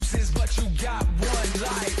But you got one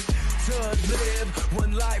life to live,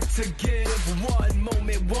 one life to give, one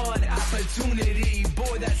moment, one opportunity.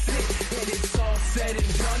 Boy, that's it, and it's all said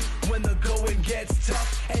and done. When the going gets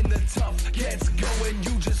tough and the tough gets going,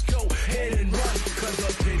 you just go ahead and run.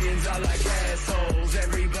 Cause opinions are like assholes,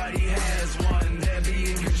 everybody has one. They're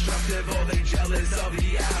being constructive or they jealous of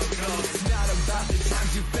the outcome. It's not about the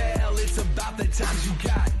times you fail, it's about the times you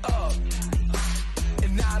got up.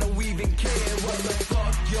 And I don't even care what the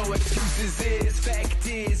fuck your excuses is. Fact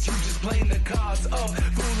is, you just playing the cards of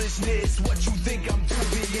foolishness. What you think I'm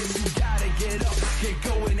dubious, you gotta get up, get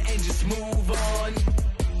going and just move on.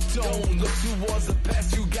 Don't look towards the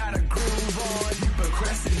past, you gotta groove on. You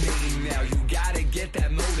procrastinating now, you gotta get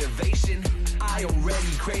that motivation. I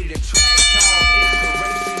already created a track called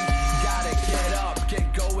Inspiration. Gotta get up,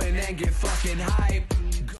 get going and get fucking hype.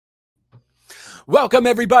 Welcome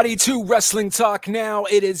everybody to Wrestling Talk Now.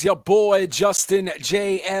 It is your boy Justin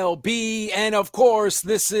JLB, and of course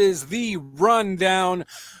this is the rundown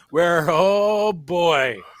where, oh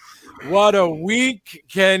boy, what a week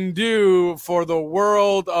can do for the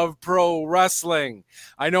world of pro wrestling.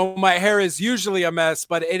 I know my hair is usually a mess,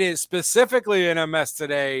 but it is specifically in a mess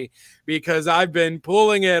today because I've been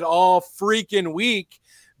pulling it all freaking week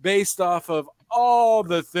based off of all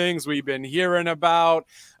the things we've been hearing about.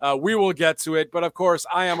 We will get to it, but of course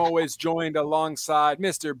I am always joined alongside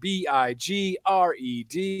Mr. BIGRED,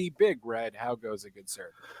 Big Red. How goes it, good sir?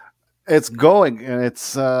 It's going, and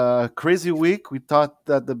it's a crazy week. We thought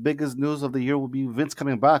that the biggest news of the year would be Vince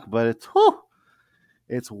coming back, but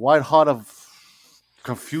it's white hot of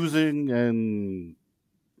confusing, and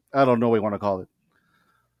I don't know what you want to call it.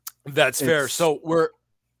 That's fair. So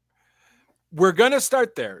we're gonna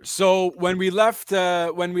start there. So when we left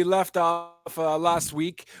off last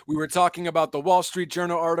week, we were talking about the Wall Street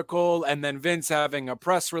Journal article, and then Vince having a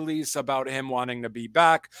press release about him wanting to be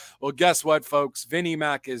back. Well, guess what, folks? Vinnie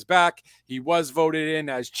Mac is back. He was voted in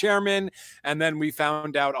as chairman, and then we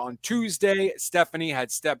found out on Tuesday Stephanie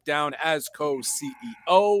had stepped down as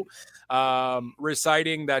co-CEO,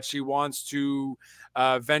 reciting that she wants to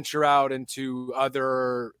venture out into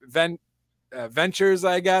other ventures,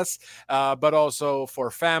 I guess, but also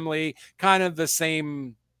for family. Kind of the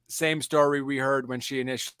same story we heard when she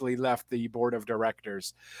initially left the board of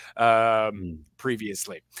directors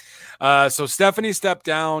previously. So Stephanie stepped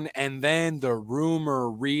down, and then the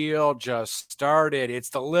rumor reel just started. It's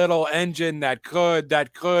the little engine that could.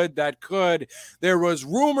 There was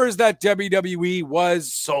rumors that WWE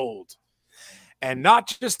was sold. And not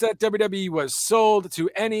just that WWE was sold to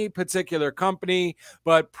any particular company,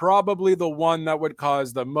 but probably the one that would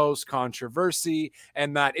cause the most controversy,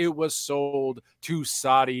 and that it was sold to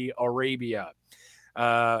Saudi Arabia.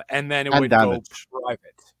 And then it would go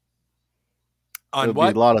private. On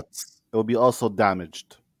what? It would be also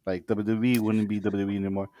damaged. Like WWE wouldn't be WWE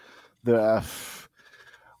anymore.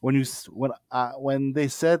 When they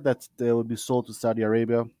said that they would be sold to Saudi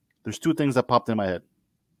Arabia, there's two things that popped in my head.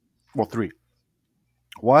 Well, three.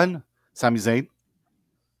 One, Sami Zayn.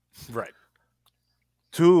 Right.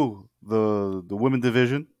 Two, the women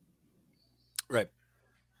division. Right.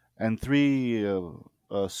 And three,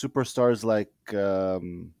 superstars like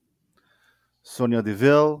Sonya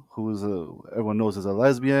Deville, who is everyone knows is a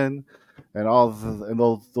lesbian, and all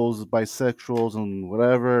those bisexuals and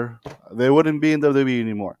whatever. They wouldn't be in WWE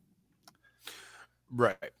anymore.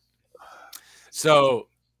 Right. So,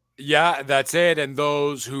 yeah, that's it. And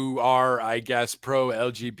those who are, I guess, pro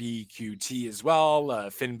LGBTQT as well.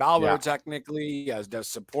 Finn Balor technically does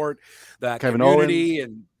support that Kevin community,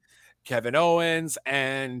 Owens. and Kevin Owens,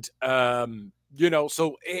 and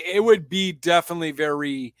so it would be definitely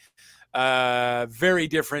very, very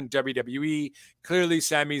different WWE. Clearly,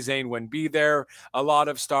 Sami Zayn wouldn't be there. A lot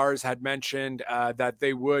of stars had mentioned that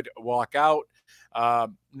they would walk out.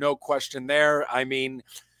 No question there. I mean,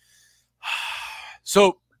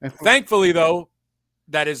 so. Thankfully, though,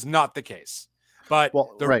 that is not the case. But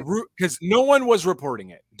because no one was reporting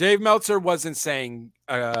it. Dave Meltzer wasn't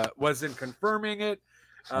confirming it.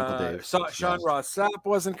 Sean Ross Sapp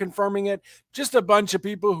wasn't confirming it. Just a bunch of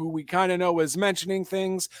people who we kind of know was mentioning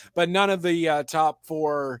things, but none of the top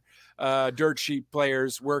four dirt sheet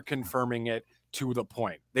players were confirming it to the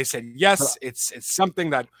point. They said, yes, it's something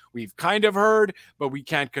that we've kind of heard, but we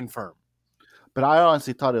can't confirm. But I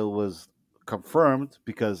honestly thought it was confirmed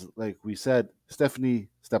because, like we said, Stephanie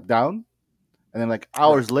stepped down, and then like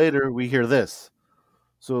hours later we hear this.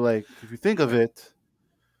 So like if you think of it,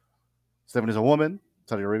 Stephanie's a woman.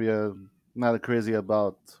 Saudi Arabia not crazy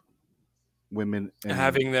about women and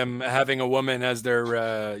having a woman as their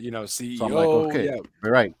CEO. So I'm like, okay,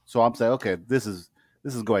 right. So I'm saying, okay, this is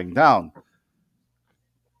going down.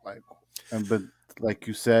 But like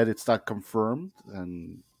you said, it's not confirmed,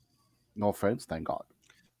 and no offense, thank God.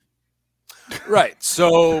 Right.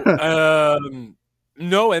 So,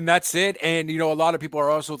 no, and that's it. And a lot of people are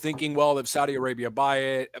also thinking, well, if Saudi Arabia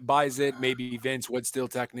buys it, maybe Vince would still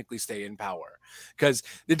technically stay in power, because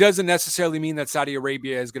it doesn't necessarily mean that Saudi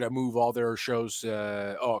Arabia is going to move all their shows.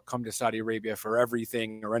 Come to Saudi Arabia for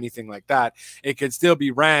everything or anything like that. It could still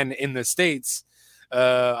be ran in the States.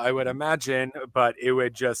 I would imagine, but it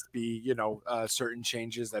would just be, certain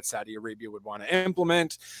changes that Saudi Arabia would want to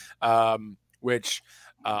implement, which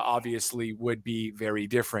obviously would be very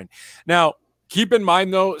different. Now, keep in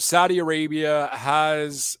mind, though, Saudi Arabia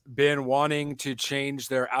has been wanting to change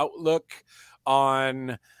their outlook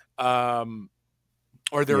on,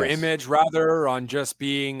 or their image rather, on just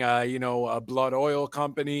being, a blood oil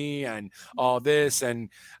company and all this, and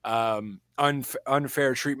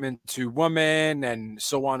unfair treatment to women and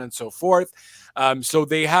so on and so forth. So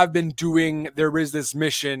they have been there is this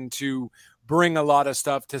mission to bring a lot of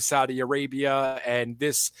stuff to Saudi Arabia, and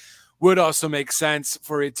this would also make sense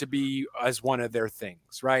for it to be as one of their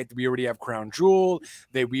things, right? We already have Crown Jewel.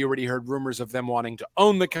 We already heard rumors of them wanting to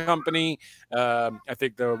own the company. I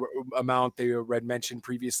think the amount they read mentioned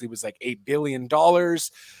previously was like $8 billion,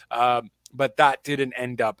 but that didn't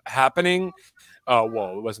end up happening.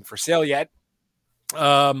 Well, it wasn't for sale yet.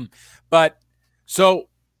 But so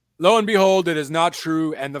lo and behold, it is not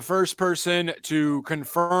true. And the first person to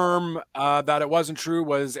confirm that it wasn't true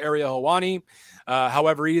was Ariel Helwani.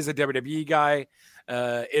 However, he is a WWE guy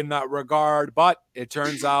in that regard. But it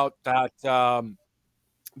turns out that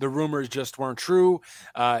the rumors just weren't true.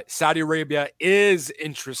 Saudi Arabia is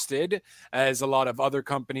interested, as a lot of other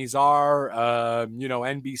companies are.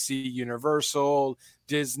 NBC, Universal,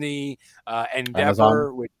 Disney,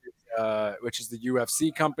 Endeavor, which is the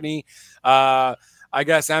UFC company. I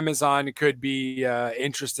guess Amazon could be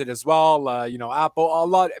interested as well.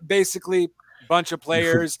 Apple, basically a bunch of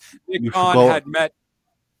players. Nick Khan had met.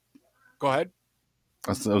 Go ahead.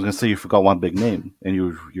 I was going to say you forgot one big name, and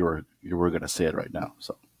you were going to say it right now.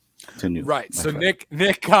 So continue. Right. So Nick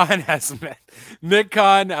Khan has met. Nick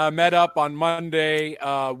Khan met up on Monday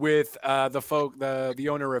with the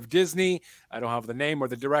owner of Disney. I don't have the name, or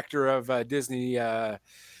the director of Disney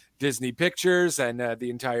Pictures, and the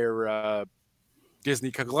entire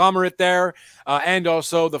Disney conglomerate there, and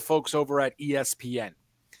also the folks over at ESPN.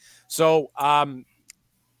 So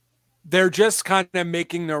they're just kind of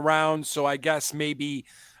making the rounds. So I guess maybe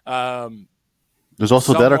there's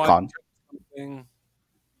also the other Khan.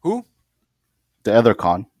 Who? The other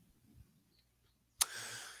Khan.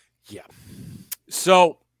 Yeah.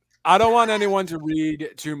 So I don't want anyone to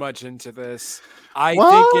read too much into this. I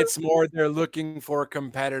think it's more they're looking for a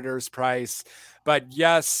competitor's price. But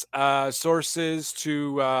yes, sources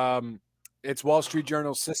to it's Wall Street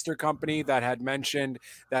Journal's sister company that had mentioned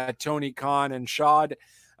that Tony Khan and Shad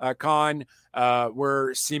Khan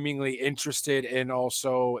were seemingly interested in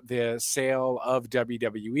also the sale of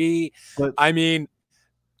WWE. But I mean,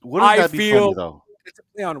 wouldn't that be funny, though? It's a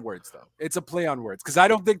play on words, though. It's a play on words, because I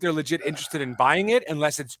don't think they're legit interested in buying it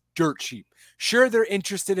unless it's dirt cheap. Sure, they're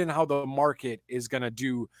interested in how the market is going to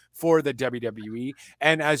do for the WWE.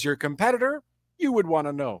 And as your competitor, you would want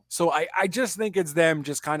to know. So I just think it's them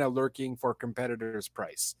just kind of lurking for competitor's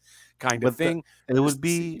price kind of thing. It would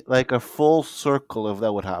be like a full circle if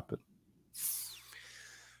that would happen.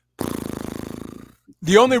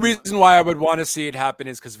 The only reason why I would want to see it happen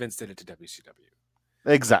is because Vince did it to WCW.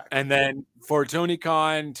 Exactly. And then for Tony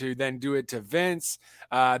Khan to then do it to Vince,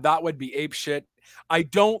 that would be apeshit. I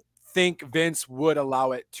don't think Vince would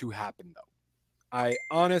allow it to happen, though.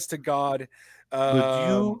 Honest to God.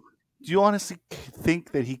 Do you honestly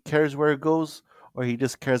think that he cares where it goes, or he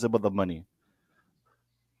just cares about the money?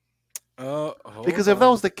 Because if that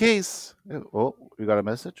was the case, we got a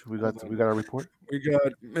message. We got a report. We got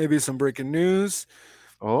maybe some breaking news.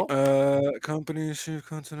 Company chief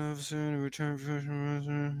content officer return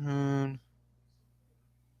professional.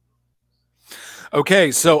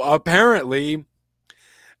 Okay, so apparently,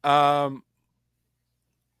 I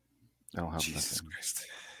don't have Jesus nothing. Christ.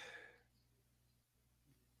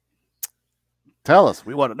 Tell us.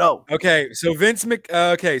 We want to know. Okay, so Vince Vince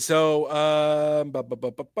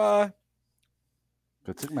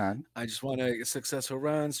McMahon. I just want a successful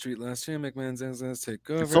run. Street last year. McMahon's take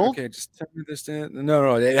over. Sold? Okay, just tell me this.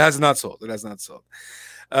 No, it has not sold. It has not sold.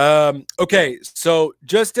 Okay, so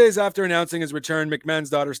just days after announcing his return, McMahon's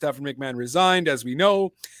daughter, Stephanie McMahon, resigned, as we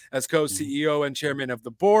know, as co-CEO and chairman of the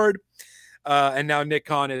board. And now Nick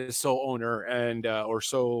Khan is sole owner and or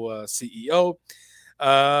sole CEO.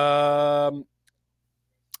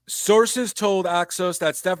 Sources told Axios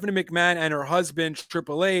that Stephanie McMahon and her husband,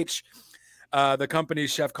 Triple H, the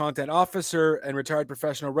company's chef content officer and retired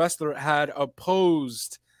professional wrestler, had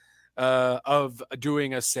opposed of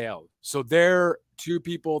doing a sale. So they're two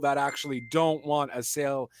people that actually don't want a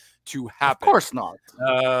sale to happen. Of course not.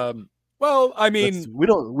 Well, I mean, we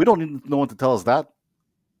don't need no one to tell us that.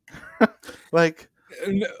 Like,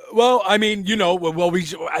 well, I mean, you know, well,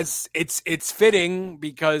 it's fitting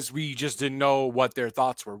because we just didn't know what their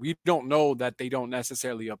thoughts were. We don't know that they don't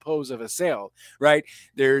necessarily oppose of a sale, right?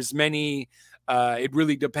 There's many. It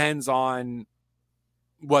really depends on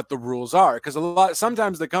what the rules are, because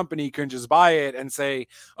sometimes the company can just buy it and say,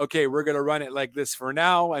 okay, we're going to run it like this for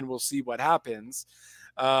now and we'll see what happens.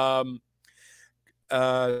 So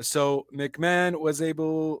McMahon was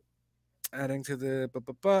able, adding to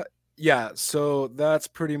the yeah, so that's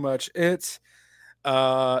pretty much it.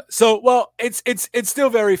 Well, it's still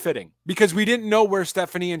very fitting because we didn't know where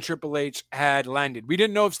Stephanie and Triple H had landed. We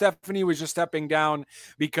didn't know if Stephanie was just stepping down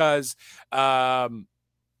because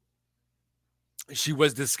she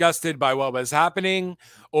was disgusted by what was happening,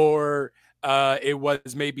 or it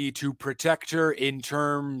was maybe to protect her in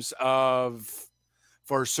terms of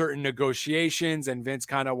for certain negotiations, and Vince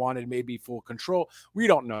kind of wanted maybe full control. We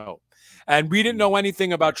don't know. And we didn't know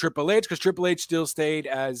anything about Triple H because Triple H still stayed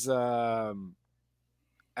as a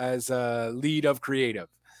lead of creative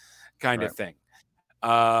kind of thing.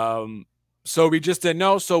 So we just didn't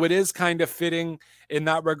know. So it is kind of fitting in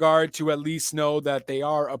that regard to at least know that they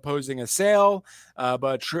are opposing a sale.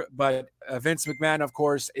 But Vince McMahon, of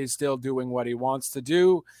course, is still doing what he wants to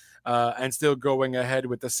do and still going ahead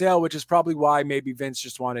with the sale, which is probably why maybe Vince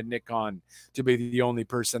just wanted Nick Khan to be the only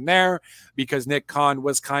person there, because Nick Khan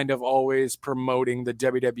was kind of always promoting the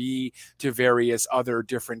WWE to various other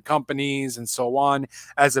different companies and so on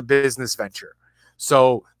as a business venture.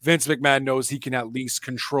 So Vince McMahon knows he can at least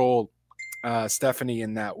control Stephanie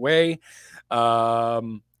in that way.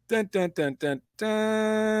 And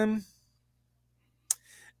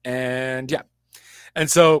yeah.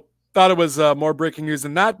 And so thought it was more breaking news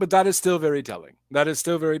than that, but that is still very telling. That is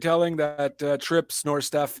still very telling that Trips nor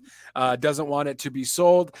Steph doesn't want it to be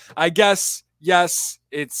sold. I guess, yes,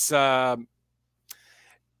 it's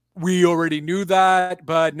we already knew that,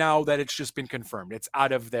 but now that it's just been confirmed, it's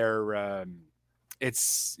out of their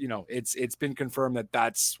it's been confirmed that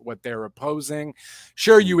that's what they're opposing.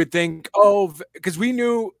 Sure, you would think, because we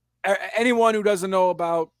knew, anyone who doesn't know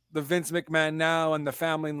about the Vince McMahon now and the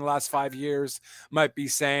family in the last 5 years might be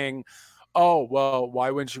saying, oh, well,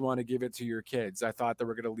 why wouldn't you want to give it to your kids? I thought they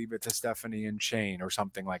were going to leave it to Stephanie and Shane or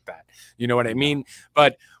something like that. You know what I mean?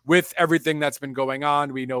 But with everything that's been going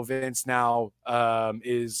on, we know Vince now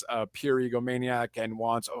is a pure egomaniac and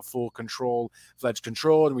wants a full fledged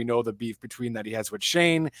control. And we know the beef between that he has with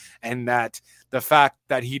Shane, and that the fact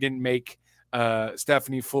that he didn't make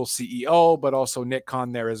Stephanie full CEO, but also Nick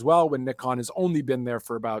Khan there as well, when Nick Khan has only been there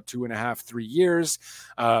for about 2.5, 3 years,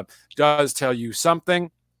 does tell you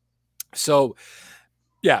something. So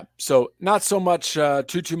yeah, so not so much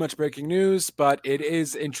too much breaking news, but it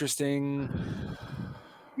is interesting.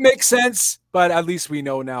 Makes sense, but at least we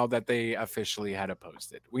know now that they officially had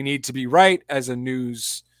opposed it. We need to be right as a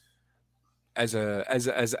news as a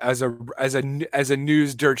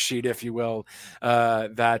news dirt sheet, if you will,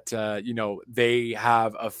 that they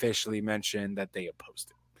have officially mentioned that they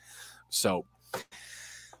opposed it. So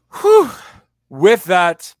with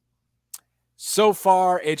that, so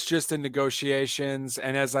far it's just in negotiations,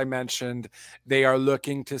 and as I mentioned, they are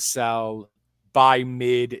looking to sell by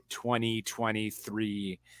mid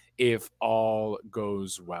 2023 if all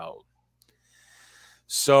goes well.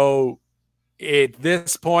 So at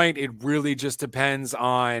this point, it really just depends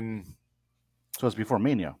on. So it's before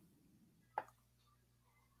Mania.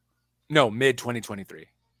 No, mid 2023.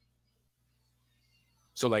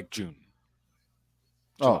 So like June,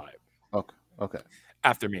 July. Oh, okay.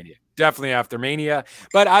 After Mania, definitely after Mania.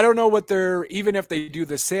 But I don't know what even if they do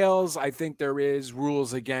the sales, I think there is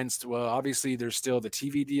rules against. Well, obviously there's still the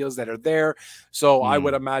TV deals that are there, so I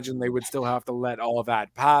would imagine they would still have to let all of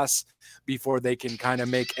that pass before they can kind of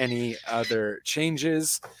make any other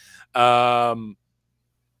changes.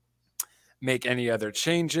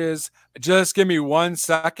 Just give me 1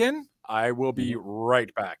 second. I will be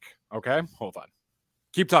right back. Okay, hold on.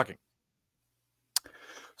 Keep talking.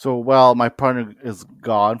 So while my partner is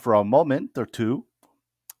gone for a moment or two,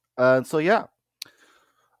 so yeah,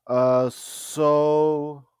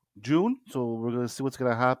 so June. So we're gonna see what's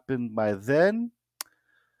gonna happen by then.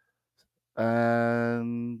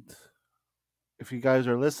 And if you guys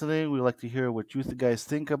are listening, we'd like to hear what you guys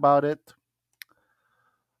think about it.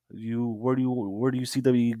 Where do you see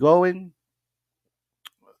WWE going?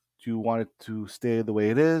 Do you want it to stay the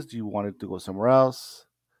way it is? Do you want it to go somewhere else?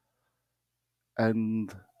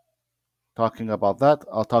 And talking about that,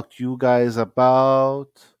 I'll talk to you guys about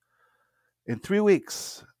in 3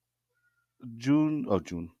 weeks,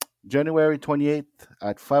 January 28th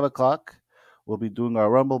at 5 o'clock. We'll be doing our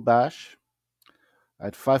Rumble Bash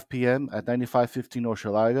at 5 p.m. at 9515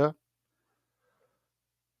 Hochelaga.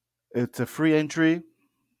 It's a free entry.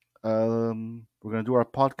 We're going to do our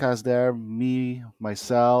podcast there. Me,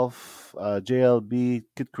 myself, JLB,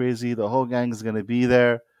 Kid Crazy, the whole gang is going to be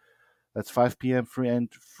there. That's 5 p.m.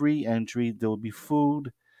 Free entry. There will be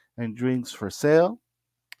food and drinks for sale.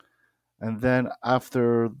 And then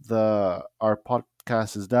after our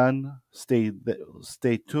podcast is done, stay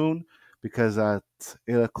tuned because at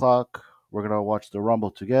 8 o'clock we're gonna watch the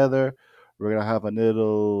Rumble together. We're gonna have a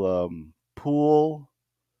little pool.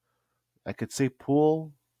 I could say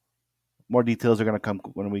pool. More details are gonna come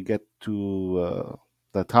when we get to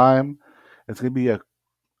the time. It's gonna be a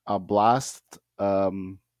blast.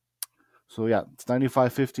 So yeah, it's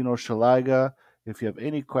 9515 Hochelaga. If you have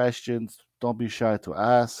any questions, don't be shy to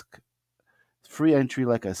ask. Free entry,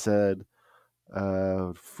 like I said.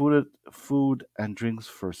 Food and drinks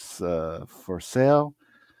for sale.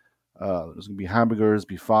 There's gonna be hamburgers,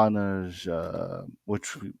 bifanas,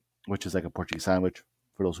 which is like a Portuguese sandwich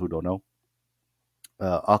for those who don't know.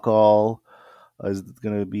 Alcohol is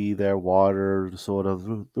gonna be there, water, the soda,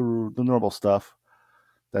 the normal stuff.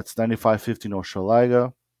 That's 9515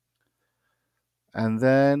 Hochelaga. And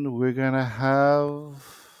then we're gonna have,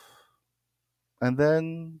 and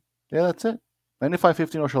then yeah, that's it.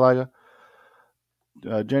 9515 Hochelaga.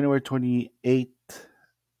 January 28th,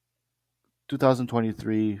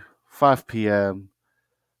 2023, 5 p.m.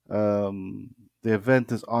 The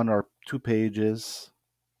event is on our 2 pages.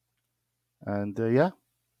 And yeah,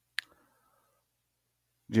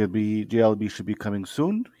 JLB should be coming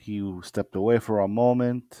soon. He stepped away for a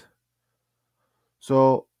moment.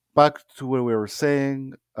 So back to what we were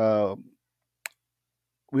saying.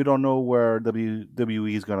 We don't know where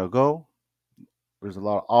WWE is going to go. There's a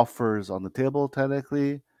lot of offers on the table,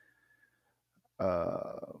 technically.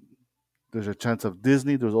 There's a chance of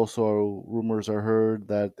Disney. There's also rumors I heard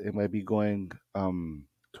that it might be going to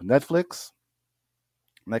Netflix.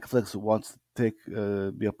 Netflix wants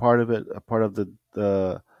to be a part of it, a part of the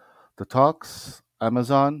talks.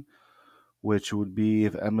 Amazon, which would be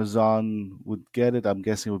if Amazon would get it, I'm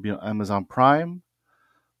guessing it would be on Amazon Prime.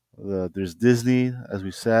 There's Disney, as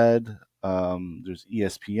we said. There's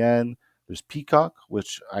ESPN. There's Peacock,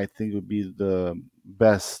 which I think would be the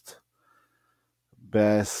best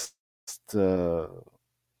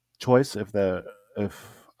choice if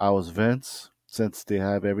I was Vince, since they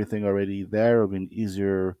have everything already there. It would be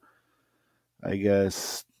easier, I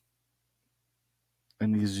guess, My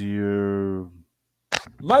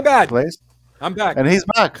bad. place. I'm back. And he's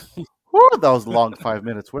back. Whew, that was a long 5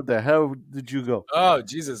 minutes. Where the hell did you go? Oh,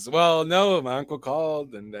 Jesus. Well, no, my uncle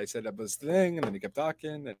called and I said that was the thing, and then he kept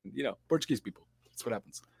talking, and Portuguese people. That's what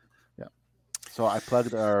happens. Yeah. So I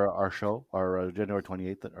plugged our show, our January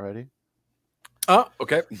 28th already. Oh,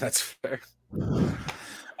 okay. That's fair.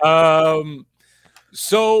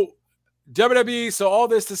 So WWE, so all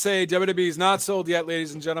this to say, WWE is not sold yet,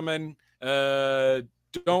 ladies and gentlemen.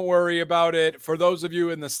 Don't worry about it. For those of you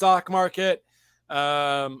in the stock market,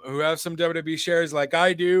 who have some WWE shares like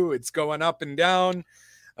I do, it's going up and down.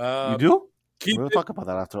 You do? We'll talk about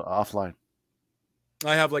that after offline.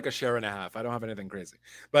 I have like a share and a half. I don't have anything crazy,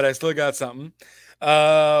 but I still got something.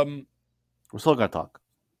 We're still gonna talk.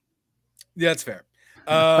 Yeah, that's fair.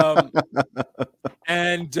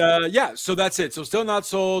 And yeah, so that's it. So still not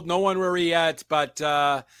sold. No one worry yet, but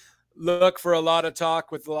look for a lot of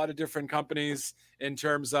talk with a lot of different companies in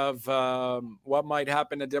terms of what might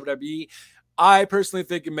happen at WWE. I personally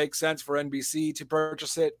think it makes sense for NBC to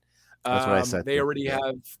purchase it. That's what I said. They already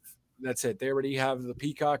have. That's it. They already have the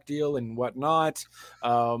Peacock deal and whatnot,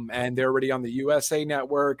 and they're already on the USA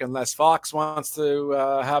Network. Unless Fox wants to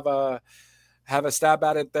have a stab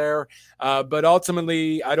at it there, but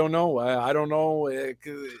ultimately, I don't know. I don't know. There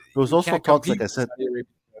was also talks, like I said.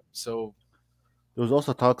 So there was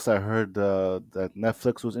also talks. I heard that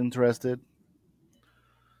Netflix was interested.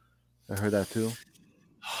 I heard that too.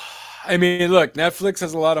 I mean, look, Netflix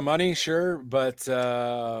has a lot of money, sure, but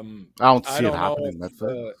I don't see it happening.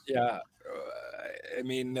 Netflix. Yeah, I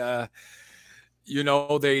mean, they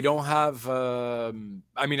don't have. I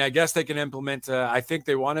mean, I guess they can implement. I think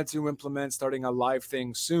they wanted to implement starting a live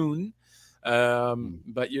thing soon,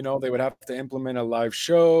 but they would have to implement a live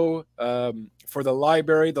show for the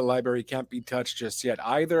library. The library can't be touched just yet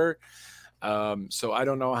either. So I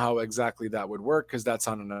don't know how exactly that would work because that's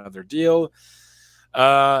on another deal.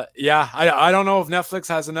 Yeah, I don't know if Netflix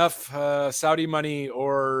has enough Saudi money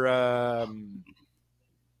or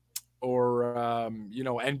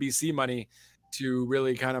NBC money to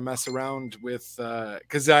really kind of mess around with,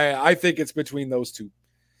 because I think it's between those two.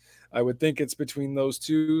 I would think it's between those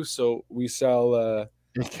two. So we shall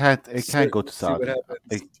It can't go to see what Saudi.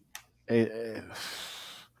 happens. It,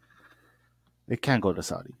 it can't go to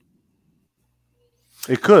Saudi.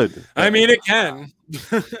 It could. I mean, it can.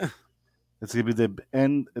 It's gonna be the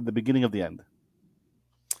beginning of the end.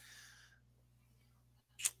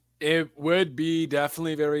 It would be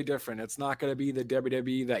definitely very different. It's not going to be the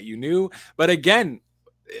WWE that you knew. But again,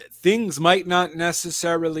 things might not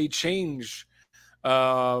necessarily change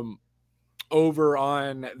over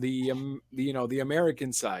on the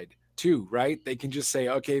American side too, right? They can just say,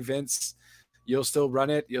 okay, Vince, you'll still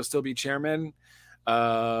run it. You'll still be chairman.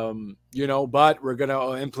 But we're going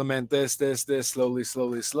to implement this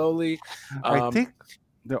slowly. I think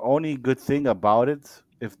the only good thing about it,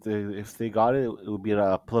 if they got it, it would be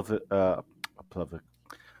a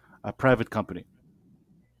private company.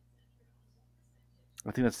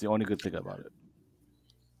 I think that's the only good thing about it.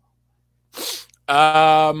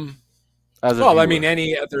 Well, I mean,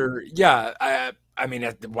 any other, yeah. I mean,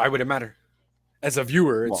 why would it matter? As a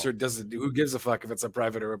viewer, who gives a fuck if it's a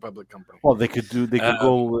private or a public company? Well, they could go. They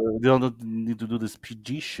don't need to do this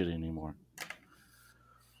PG shit anymore.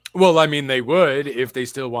 Well, I mean, they would if they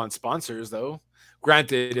still want sponsors, though.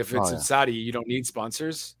 Granted, if it's in Saudi, you don't need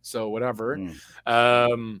sponsors, so whatever.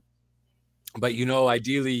 But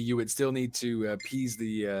ideally, you would still need to appease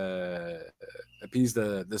the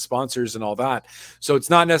sponsors and all that. So it's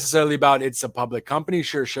not necessarily about it's a public company.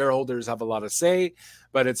 Sure, shareholders have a lot of say,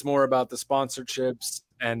 but it's more about the sponsorships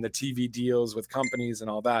and the TV deals with companies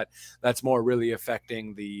and all that. That's more really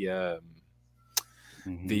affecting the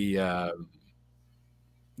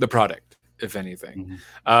product, if anything.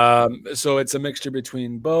 So it's a mixture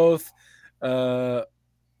between both.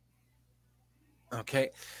 Okay.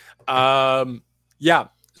 Yeah.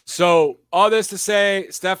 So all this to say,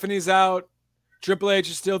 Stephanie's out. Triple H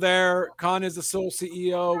is still there. Khan is the sole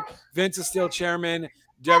CEO. Vince is still chairman.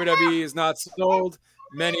 WWE is not sold.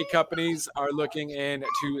 Many companies are looking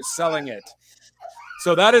into selling it.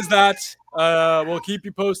 So that is that. We'll keep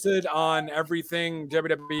you posted on everything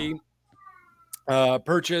WWE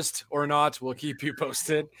purchased or not. We'll keep you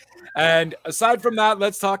posted. And aside from that,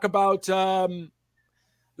 let's talk about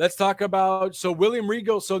so William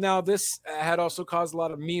Regal. So now this had also caused a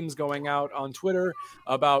lot of memes going out on Twitter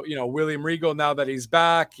about, William Regal, now that he's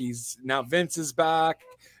back, Vince is back.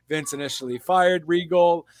 Vince initially fired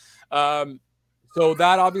Regal. So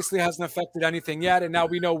that obviously hasn't affected anything yet. And now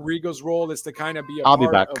we know Regal's role is to kind of be a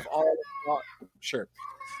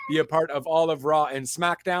part of all of Raw and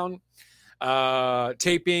SmackDown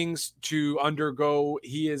tapings to undergo.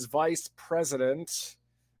 He is vice president.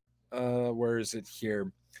 Where is it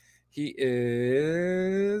here? He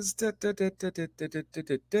is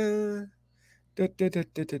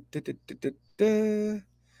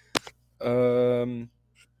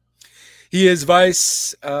he is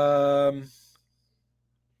vice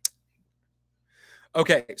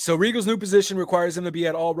okay, so Regal's new position requires him to be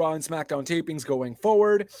at all Raw and SmackDown tapings going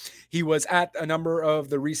forward. He was at a number of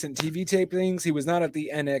the recent TV tapings. He was not at the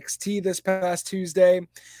NXT this past Tuesday.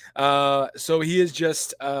 So he is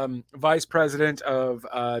just vice president of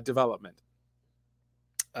development.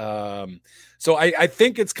 So I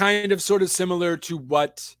think it's kind of sort of similar to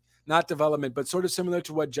what, not development, but sort of similar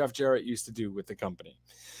to what Jeff Jarrett used to do with the company.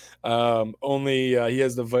 Only he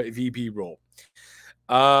has the VP role.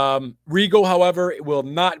 Regal, however, will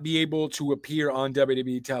not be able to appear on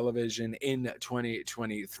WWE television in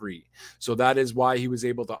 2023. So that is why he was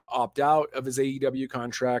able to opt out of his AEW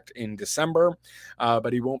contract in December,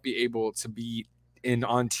 but he won't be able to be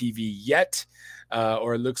on TV yet,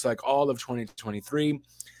 or it looks like all of 2023.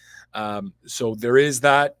 So there is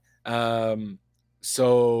that.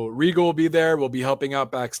 So Regal will be there. We'll be helping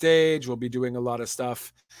out backstage. We'll be doing a lot of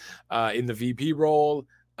stuff in the VP role.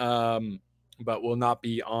 But will not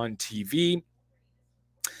be on TV.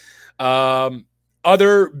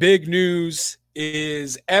 Other big news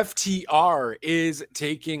is FTR is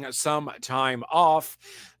taking some time off.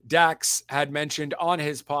 Dax had mentioned on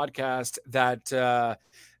his podcast that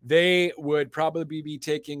they would probably be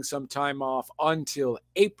taking some time off until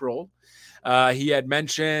April. He had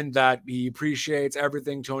mentioned that he appreciates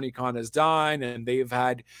everything Tony Khan has done, and they've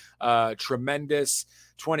had tremendous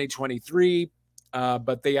 2023.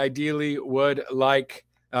 But they ideally would like,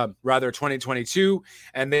 2022,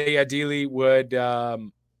 and they ideally would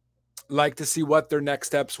like to see what their next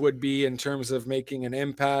steps would be in terms of making an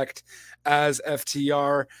impact as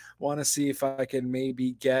FTR. Want to see if I can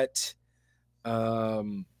maybe get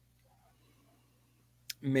dun,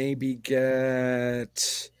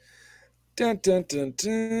 dun, dun,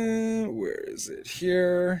 dun. Where is it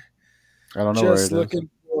here? I don't know Just where it is. looking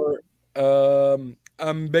for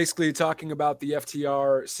I'm basically talking about the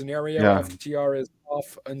FTR scenario. Yeah. FTR is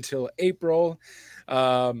off until April.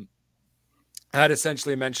 I had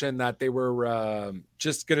essentially mentioned that they were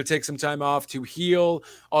just going to take some time off to heal,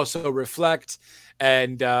 also reflect,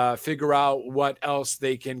 and figure out what else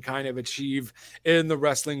they can kind of achieve in the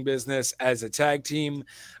wrestling business as a tag team.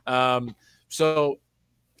 So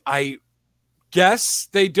I guess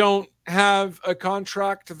they don't have a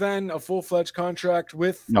contract then, a full-fledged contract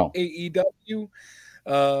with AEW.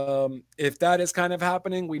 If that is kind of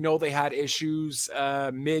happening, we know they had issues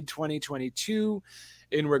mid 2022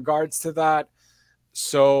 in regards to that.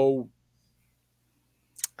 So,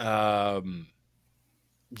 so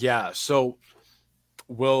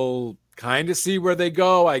we'll kind of see where they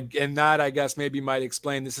go. And that, I guess, maybe might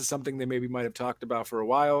explain, this is something they maybe might have talked about for a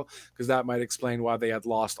while, because that might explain why they had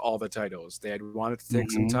lost all the titles. They had wanted to take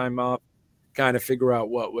some time off, kind of figure out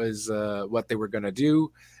what they were going to do.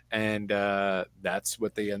 And that's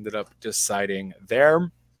what they ended up deciding there.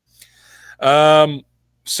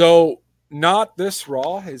 So not this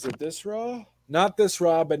Raw. Is it this Raw? Not this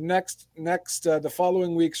Raw, but next, the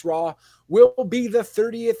following week's Raw will be the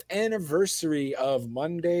 30th anniversary of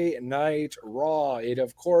Monday Night Raw. It,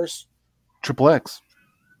 of course, Triple X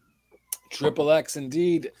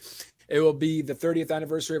indeed. It will be the 30th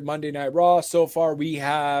anniversary of Monday Night Raw. So far, we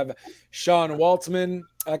have Sean Waltman,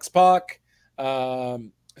 X-Pac,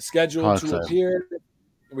 scheduled to appear.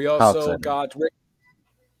 We also got Rick.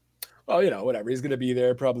 Well, whatever. He's going to be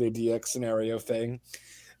there, probably a DX scenario thing.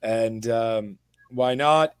 And why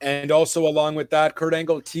not? And also along with that, Kurt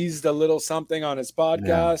Angle teased a little something on his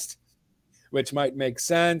podcast, which might make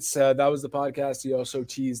sense. That was the podcast. He also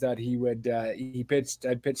teased that he would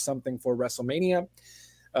had pitched something for WrestleMania.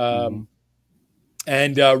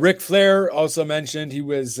 And Ric Flair also mentioned he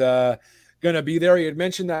was going to be there. He had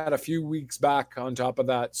mentioned that a few weeks back on top of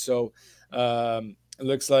that. So it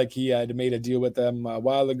looks like he had made a deal with them a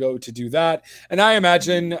while ago to do that. And I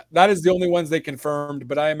imagine that is the only ones they confirmed,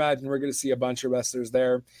 but I imagine we're going to see a bunch of wrestlers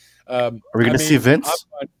there. Are we going to see Vince?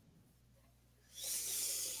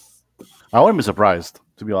 I wouldn't be surprised,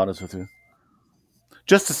 to be honest with you.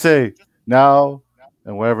 Just to say now,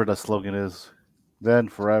 and whatever the slogan is, then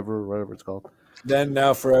forever, whatever it's called. Then,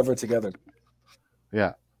 now, forever together.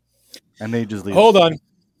 Yeah. And they just leave. Hold on.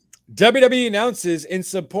 WWE announces in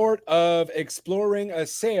support of exploring a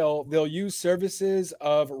sale, they'll use services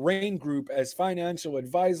of Rain Group as financial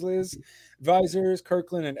advisors,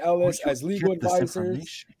 Kirkland and Ellis as legal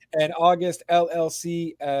advisors, and August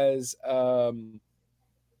LLC as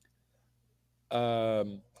com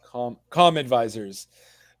advisors.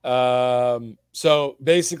 So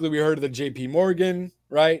basically, we heard of the JP Morgan,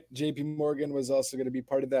 right? JP Morgan was also going to be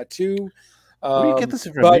part of that too. Where do you get this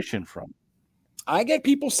information from? I get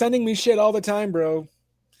people sending me shit all the time, bro.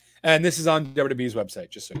 And this is on WWE's website,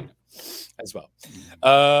 just so you know, as well.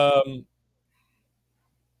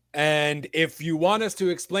 And if you want us to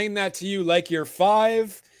explain that to you like you're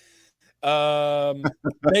 5,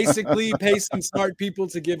 basically pay some smart people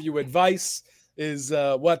to give you advice is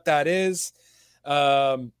what that is.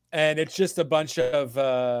 And it's just a bunch of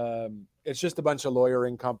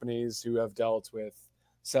lawyering companies who have dealt with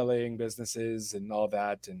selling businesses and all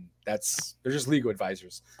that, and they're just legal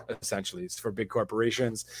advisors essentially. It's for big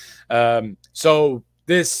corporations. So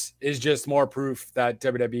this is just more proof that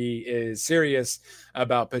WWE is serious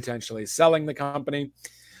about potentially selling the company,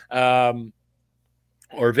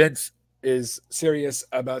 or Vince is serious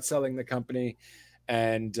about selling the company,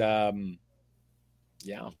 and yeah,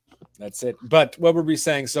 that's it. But what were we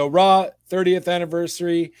saying? So Raw 30th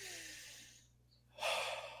anniversary.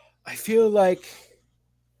 I feel like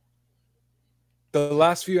the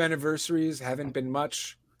last few anniversaries haven't been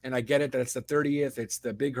much, and I get it that it's the 30th. It's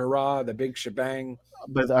the big hurrah, the big shebang.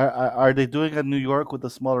 But are they doing it in New York with a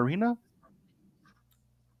small arena?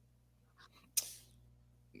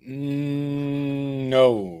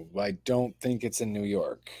 No, I don't think it's in New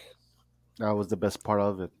York. That was the best part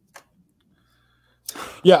of it.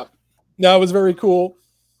 Yeah, that was very cool.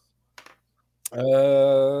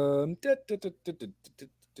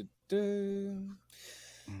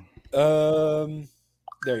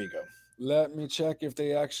 There you go. Let me check if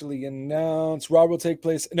they actually announced Raw will take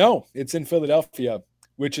place. No, it's in Philadelphia,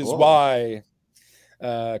 which is why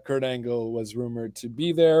Kurt Angle was rumored to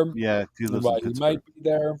be there. Yeah, why he might be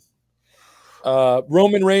there.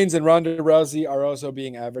 Roman Reigns and Ronda Rousey are also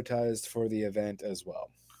being advertised for the event as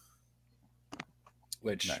well,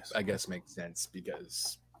 which Nice. I guess makes sense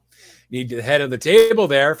because need the head of the table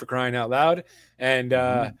there for crying out loud. And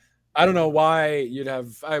I don't know why you'd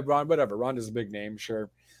have whatever. Ronda's a big name, sure.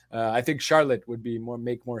 I think Charlotte would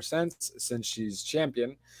make more sense since she's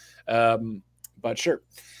champion. But sure.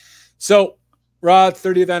 So Raw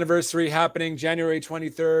 30th anniversary happening January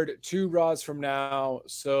 23rd, 2 Raws from now.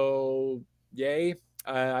 So yay.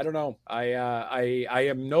 I don't know. I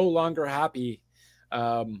am no longer happy.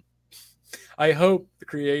 I hope the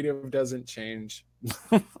creative doesn't change.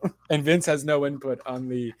 And Vince has no input on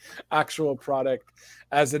the actual product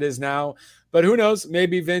as it is now. But who knows?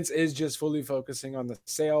 Maybe Vince is just fully focusing on the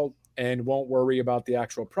sale and won't worry about the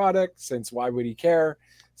actual product, since why would he care?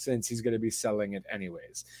 Since he's going to be selling it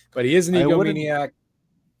anyways. But he is an egomaniac.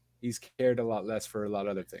 He's cared a lot less for a lot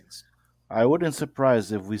of other things. I wouldn't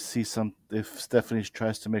surprise if we see if Stephanie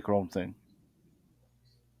tries to make her own thing.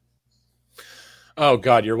 Oh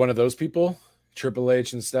God, you're one of those people? Triple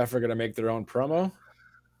H and Steph are going to make their own promo?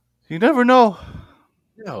 You never know.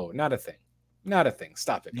 No, not a thing. Not a thing.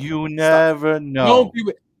 Stop it. You never know.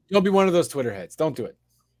 Don't be one of those Twitter heads. Don't do it.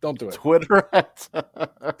 Don't do it. Twitter heads.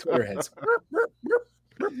 Twitter heads.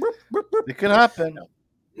 It can happen.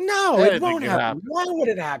 No, it won't happen. Why would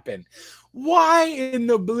it happen? Why in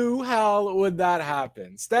the blue hell would that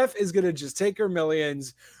happen? Steph is going to just take her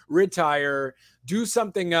millions, retire, do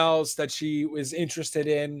something else that she was interested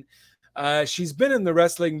in. She's been in the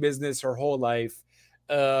wrestling business her whole life.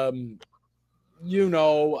 Now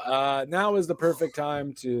is the perfect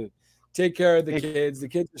time to take care of the kids. The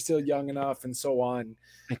kids are still young enough and so on.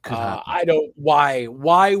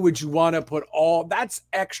 Why would you want to put that's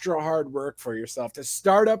extra hard work for yourself to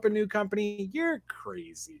start up a new company? You're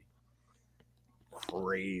crazy.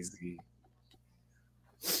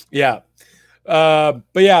 Yeah. But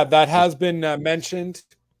yeah, that has been mentioned.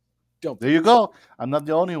 There you go. I'm not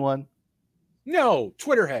the only one. No,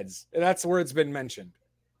 Twitter heads. That's where it's been mentioned.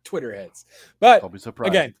 Twitter heads. But I'll be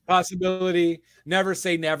surprised. Again, possibility. Never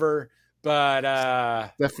say never.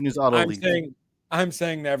 But Stephanie's All Elite. I'm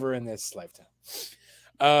saying never in this lifetime.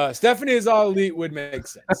 Stephanie is All Elite would make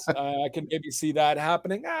sense. I can maybe see that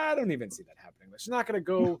happening. I don't even see that happening. She's not going to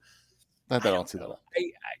go. I don't see that.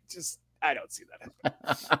 I don't see that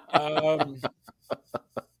happening.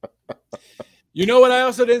 You know what I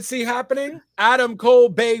also didn't see happening? Adam Cole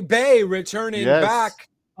Bay returning back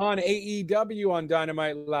on AEW on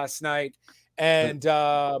Dynamite last night. And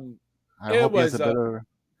it was a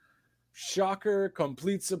shocker,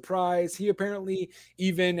 complete surprise. He apparently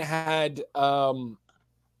even had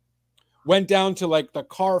went down to like the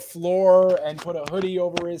car floor and put a hoodie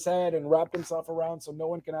over his head and wrapped himself around so no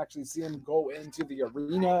one can actually see him go into the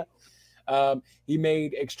arena. He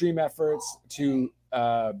made extreme efforts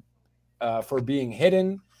for being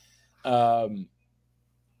hidden. What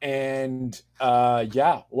a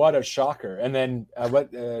shocker. And then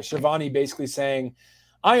Shivani basically saying,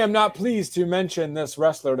 I am not pleased to mention this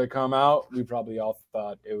wrestler to come out. We probably all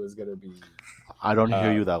thought it was going to be. I don't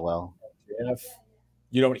hear you that well. Jeff.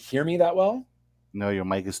 You don't hear me that well? No, your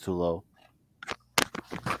mic is too low.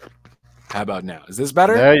 How about now? Is this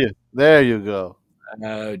better? There you go.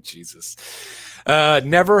 Oh, Jesus.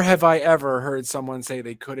 Never have I ever heard someone say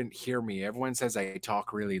they couldn't hear me. Everyone says I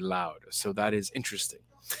talk really loud. So that is interesting.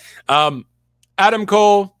 Adam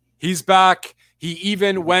Cole, he's back. He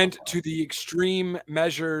even went to the extreme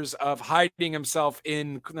measures of hiding himself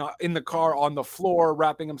in the car on the floor,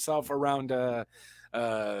 wrapping himself around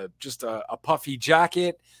just a puffy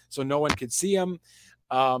jacket so no one could see him.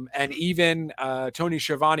 And even Tony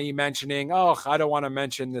Schiavone mentioning, I don't want to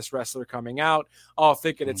mention this wrestler coming out.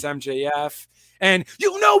 Thinking it's MJF. And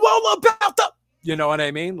you know all about you know what I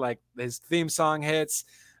mean? Like his theme song hits.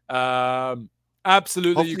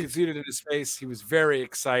 Absolutely. You can see it in his face. He was very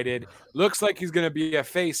excited. Looks like he's going to be a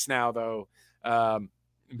face now, though,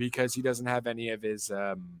 because he doesn't have any of his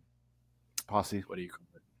posse. What do you call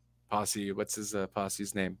it? Posse. What's his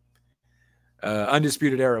posse's name?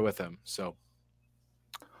 Undisputed Era with him. So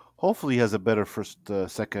hopefully he has a better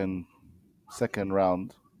second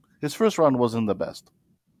round. His first round wasn't the best.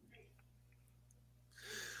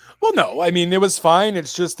 Well, no, I mean, it was fine.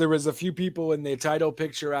 It's just there was a few people in the title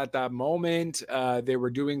picture at that moment. They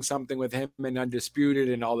were doing something with him and Undisputed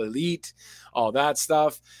and All Elite, all that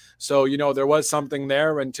stuff. So, there was something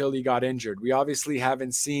there until he got injured. We obviously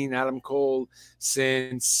haven't seen Adam Cole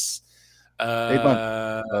since 8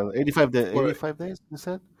 months. 85 days. 85 days, you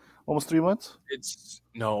said? Almost 3 months? It's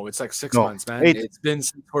like 6 months, man. It's been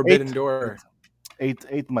since Forbidden Door.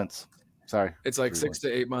 8 months. Sorry. It's like 6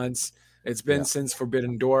 to 8 months. It's been since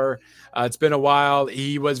Forbidden Door. It's been a while.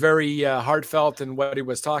 He was very heartfelt in what he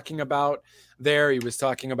was talking about there. He was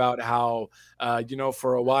talking about how,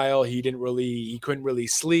 for a while he couldn't really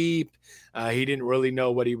sleep. He didn't really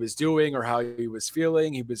know what he was doing or how he was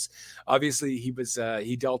feeling. He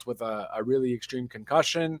dealt with a really extreme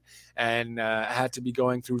concussion and had to be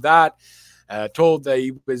going through that. Told that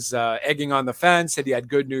he was egging on the fence, said he had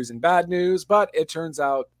good news and bad news, but it turns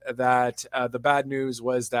out that the bad news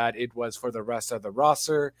was that it was for the rest of the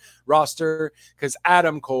roster because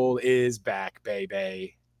Adam Cole is back,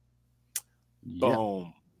 baby. Yeah.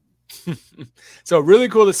 Boom. So really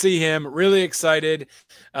cool to see him. Really excited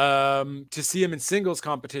to see him in singles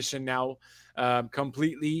competition now,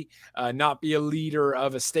 completely not be a leader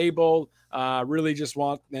of a stable. Really just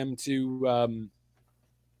want them to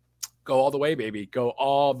go all the way, baby. Go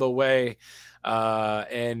all the way.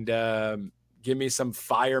 And give me some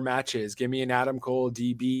fire matches. Give me an Adam Cole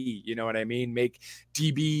DB. You know what I mean? Make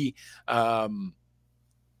DB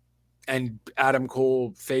and Adam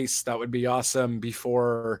Cole face. That would be awesome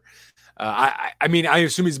before. I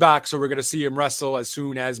assume he's back, so we're going to see him wrestle as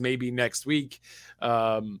soon as maybe next week,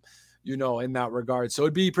 in that regard. So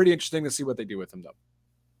it'd be pretty interesting to see what they do with him, though.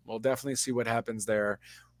 We'll definitely see what happens there.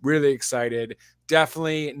 Really excited.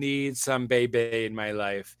 Definitely need some baby in my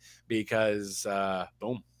life because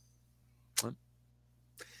boom.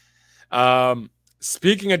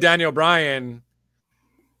 Speaking of Daniel Bryan,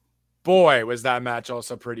 boy, was that match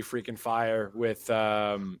also pretty freaking fire with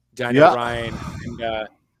Daniel Bryan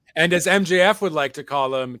and as MJF would like to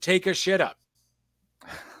call him, take a shit up.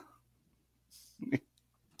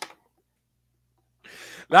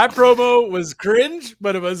 That promo was cringe,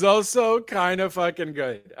 but it was also kind of fucking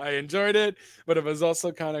good. I enjoyed it, but it was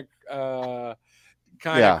also kind of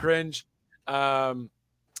cringe. I know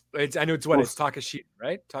it's Takashita,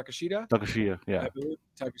 right? Takashita, yeah.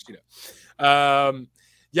 Takashita.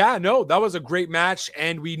 That was a great match,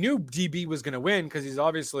 and we knew DB was going to win because he's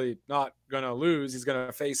obviously not going to lose. He's going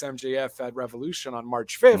to face MJF at Revolution on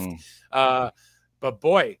March 5th. But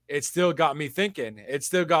boy, it still got me thinking. It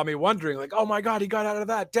still got me wondering, like, oh my God, he got out of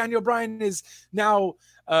that. Daniel Bryan is now,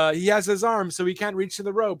 he has his arm, so he can't reach to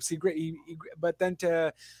the ropes. But then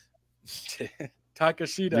to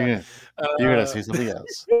Takashita. You're going to say something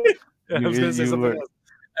else. I was going to say something else.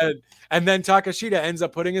 And then Takashita ends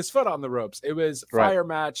up putting his foot on the ropes. It was a fire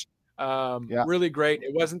match. Really great.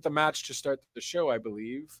 It wasn't the match to start the show, I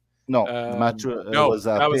believe. No, the match was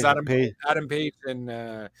Adam Page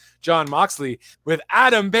and Jon Moxley with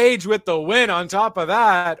Adam Page with the win on top of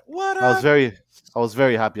that. I was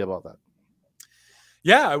very happy about that.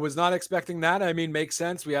 Yeah, I was not expecting that. I mean, makes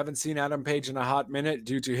sense. We haven't seen Adam Page in a hot minute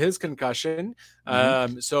due to his concussion.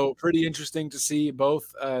 So pretty interesting to see both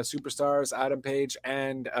superstars, Adam Page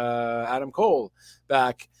and Adam Cole,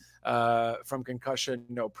 back from concussion,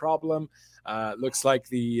 no problem. Looks like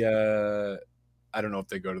I don't know if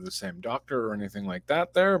they go to the same doctor or anything like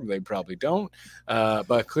that there. They probably don't.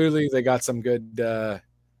 But clearly they got some good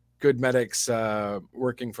medics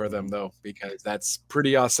working for them, though, because that's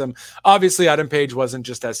pretty awesome. Obviously, Adam Page wasn't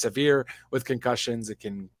just as severe with concussions. It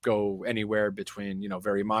can go anywhere between,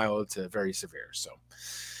 very mild to very severe. So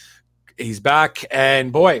he's back.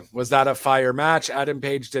 And boy, was that a fire match. Adam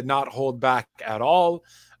Page did not hold back at all.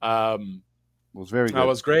 It was very good. That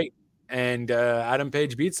was great. And Adam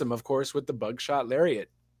Page beats him, of course, with the bugshot lariat.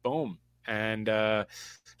 Boom. And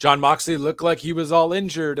Jon Moxley looked like he was all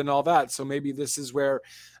injured and all that. So maybe this is where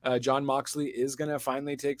Jon Moxley is going to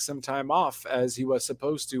finally take some time off as he was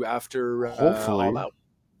supposed to after hopefully All Out.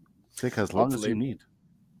 Take as long as you need.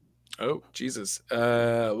 Oh, Jesus.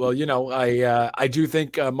 I do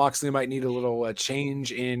think Moxley might need a little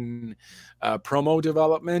change in promo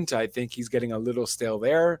development. I think he's getting a little stale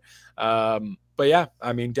there. But yeah,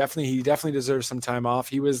 I mean, he definitely deserves some time off.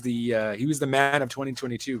 He was the man of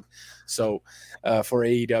 2022. So for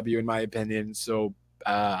AEW, in my opinion. So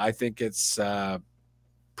I think it's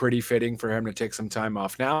pretty fitting for him to take some time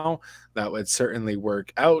off now. That would certainly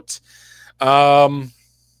work out.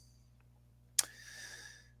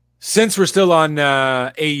 Since we're still on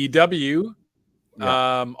AEW,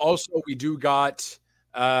 also we do got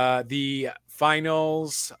the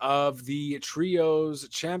finals of the Trios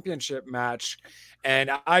Championship match,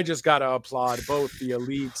 and I just got to applaud both the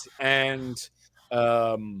Elite and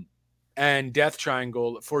Death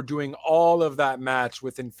Triangle for doing all of that match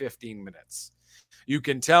within 15 minutes. You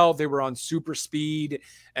can tell they were on super speed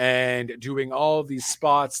and doing all these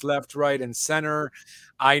spots left, right, and center.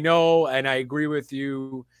 I know, and I agree with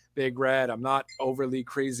you, Big Red. I'm not overly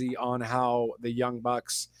crazy on how the Young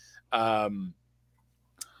Bucks, how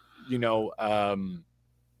the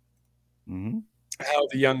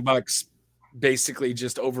Young Bucks basically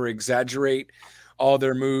just over exaggerate all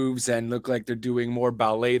their moves and look like they're doing more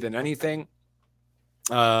ballet than anything.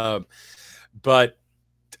 But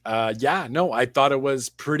yeah, no, I thought it was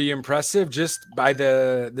pretty impressive just by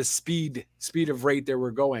the speed of rate they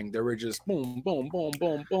were going. They were just boom, boom, boom,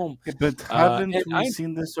 boom, boom. But haven't we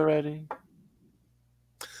seen this already?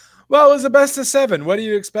 Well, it was the best of 7. What are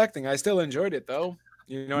you expecting? I still enjoyed it though.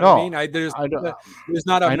 You know what I mean? There's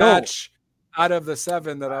not a match out of the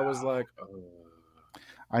 7 that I was like, oh.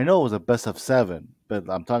 I know it was a best of 7, but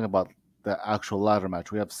I'm talking about the actual ladder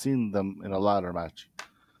match. We have seen them in a ladder match.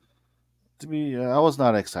 To me, I was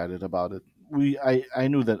not excited about it. I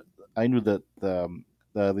knew that the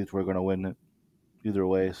Elite were going to win it either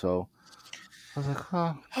way. So I was like,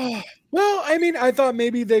 huh. Well, I mean, I thought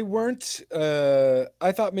maybe they weren't.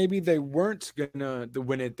 I thought maybe they weren't gonna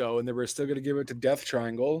win it though, and they were still gonna give it to Death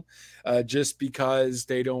Triangle, just because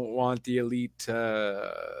they don't want the Elite.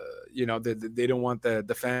 You know, they don't want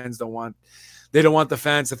the fans don't want. They don't want the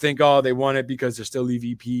fans to think, oh, they won it because they're still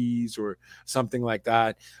EVPs or something like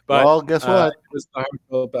that. But well, guess what? It was a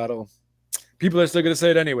hard battle. People are still going to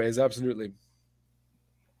say it anyways. Absolutely.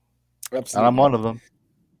 And I'm one of them.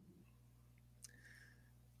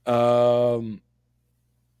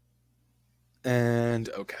 And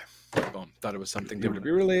okay. Boom. Thought it was something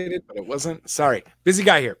WWE related, but it wasn't. Sorry. Busy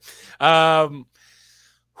guy here.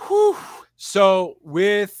 So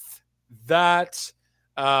with that,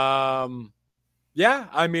 yeah,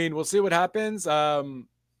 I mean, we'll see what happens.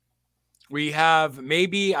 We have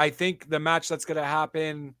I think the match that's going to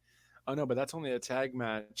happen. Oh no, but that's only a tag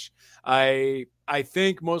match. I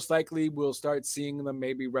think most likely we'll start seeing them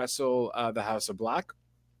maybe wrestle the House of Black.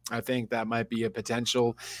 I think that might be a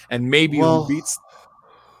potential, and maybe who beats.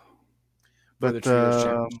 But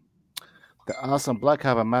the Awesome Black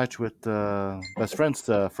have a match with Best Friends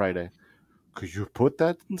Friday. Could you put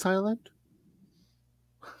that in silent?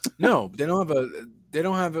 No, they don't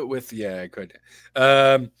have it with. Yeah, I could.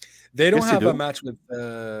 They don't have a match with.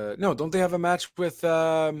 No, don't they have a match with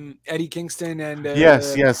Eddie Kingston and?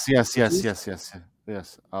 Yes.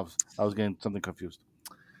 I was getting something confused.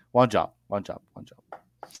 One job.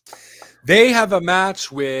 They have a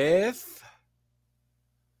match with.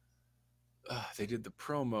 They did the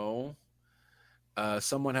promo.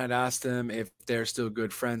 Someone had asked them if they're still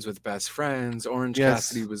good friends with Best Friends. Orange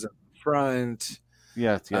Cassidy was up front.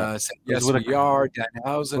 Yes, yes, we are.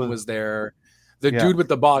 Danhausen was there. The dude with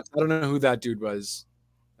the box. I don't know who that dude was.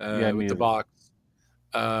 With the box.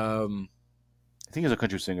 I think he's a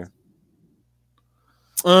country singer.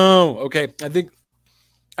 Oh, okay. I think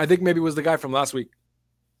maybe it was the guy from last week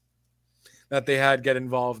that they had get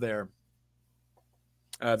involved there.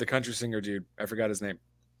 The country singer dude. I forgot his name.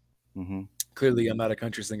 Mm-hmm. Clearly, I'm not a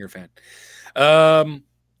country singer fan. You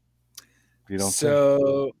don't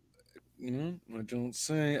say. No, I don't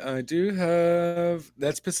say. I do have.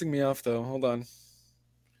 That's pissing me off, though. Hold on.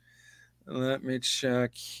 Let me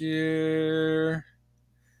check here.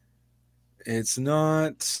 It's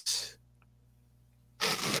not.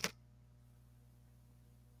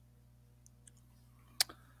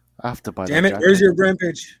 I have to buy. Damn it! Where's your brand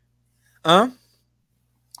page? Huh?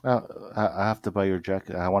 I have to buy your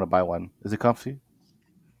jacket. I want to buy one. Is it comfy?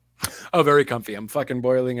 Oh, very comfy. I'm fucking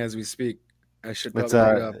boiling as we speak. I should probably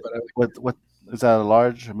bring it up. But what is that? A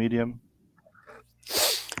large, a medium?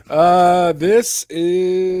 This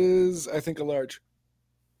is, I think, a large.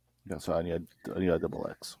 Yeah, so I need a double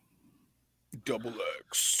X. Double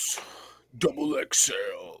XL.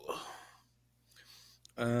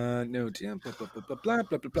 No, damn. Blah blah blah.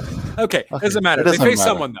 Okay, doesn't matter. They face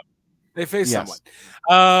someone though. They face someone.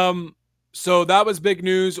 So that was big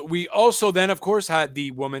news. We also then, of course, had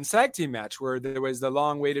the women's tag team match where there was the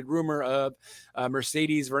long-awaited rumor of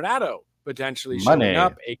Mercedes Varnado potentially showing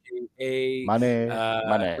up, aka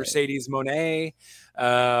Mercedes Monet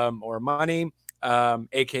or Money,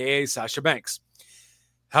 aka Sasha Banks.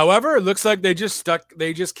 However, it looks like they just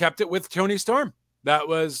kept it with Toni Storm. That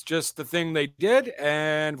was just the thing they did,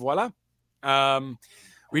 and voila.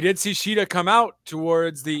 We did see Shida come out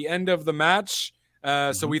towards the end of the match.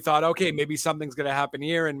 So we thought, okay, maybe something's going to happen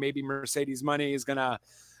here and maybe Mercedes Money is going to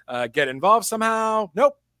get involved somehow.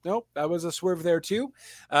 Nope. That was a swerve there too.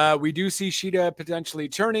 We do see Shida potentially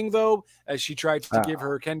turning though, as she tried to give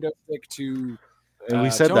her kendo stick to and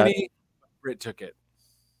we said Tony. that. Britt took it.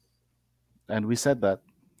 And we said that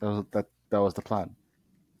was the plan.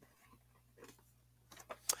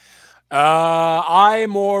 I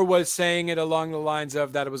more was saying it along the lines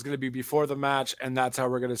of that it was going to be before the match, and that's how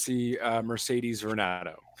we're going to see Mercedes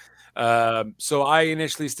Varnado. So I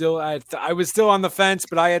initially I was still on the fence,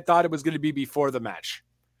 but I had thought it was going to be before the match,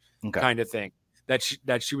 kind of thing.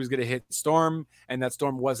 that she was going to hit Storm, and that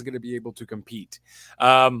Storm wasn't going to be able to compete.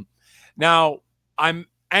 Now I'm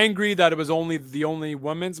angry that it was the only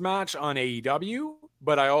women's match on AEW,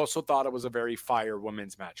 but I also thought it was a very fire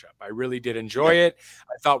women's matchup. I really did enjoy it.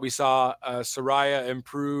 I thought we saw Saraya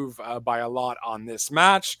improve by a lot on this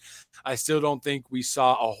match. I still don't think we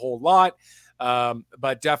saw a whole lot,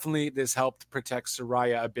 but definitely this helped protect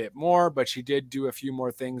Saraya a bit more. But she did do a few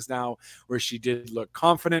more things now where she did look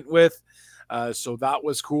confident with. So that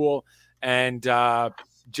was cool. And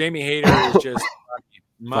Jamie Hayter is just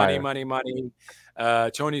money.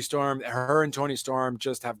 Tony Storm, her and Tony Storm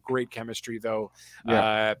just have great chemistry, though.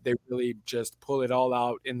 Yeah. They really just pull it all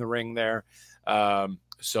out in the ring there.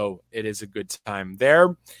 So it is a good time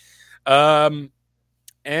there. And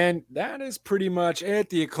that is pretty much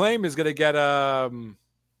it. The Acclaim is going to get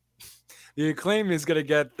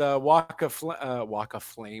the Walk of Hollywood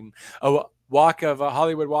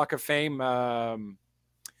Walk of Fame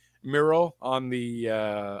mural on the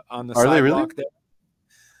sidewalk there.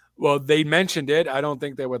 Well, they mentioned it. I don't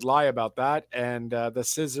think they would lie about that. And the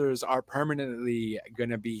scissors are permanently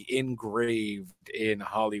going to be engraved in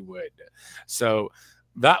Hollywood. So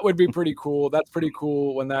that would be pretty cool. That's pretty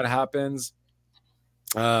cool when that happens.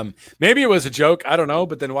 Maybe it was a joke. I don't know.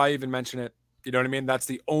 But then why even mention it? You know what I mean? That's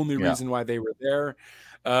the only reason why they were there.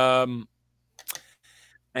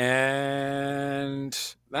 And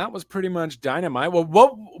that was pretty much Dynamite. Well,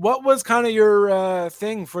 what was kind of your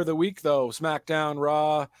thing for the week, though? SmackDown,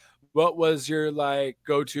 Raw. What was your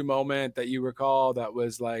go-to moment that you recall that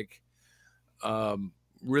was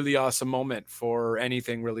really awesome moment for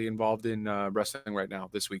anything really involved in wrestling right now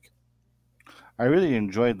this week? I really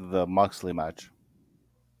enjoyed the Moxley match.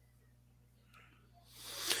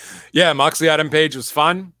 Yeah, Moxley Adam Page was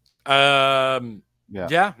fun. Yeah.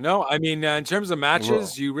 No, I mean, in terms of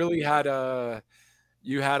matches, you really had a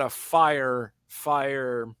fire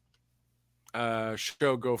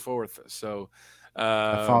show go forth. So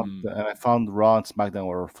I found Raw and SmackDown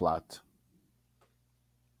were flat.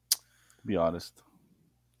 To be honest.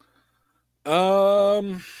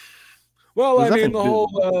 Well, I mean, the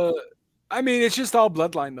whole it's just all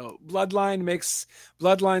Bloodline though.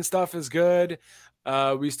 Bloodline stuff is good.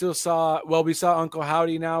 We saw Uncle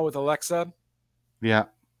Howdy now with Alexa. Yeah,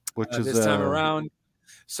 which is this time around.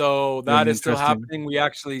 So that is still happening. We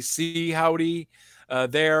actually see Howdy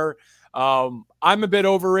there. I'm a bit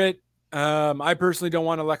over it. I personally don't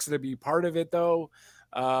want Alexa to be part of it, though.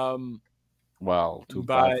 Well, too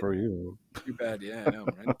bad for you. Too bad, yeah, I know,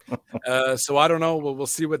 right? So I don't know. We'll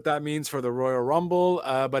see what that means for the Royal Rumble.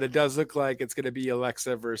 But it does look like it's going to be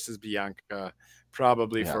Alexa versus Bianca,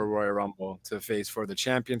 probably for Royal Rumble to face for the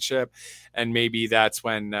championship. And maybe that's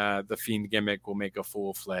when the Fiend gimmick will make a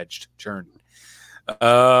full-fledged turn.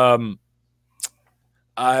 The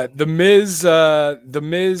Miz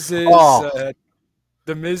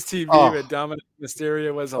TV with Dominic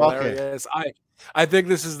Mysterio was hilarious. Okay. I think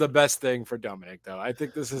this is the best thing for Dominic, though. I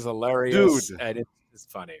think this is hilarious, dude, and it's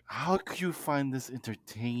funny. How could you find this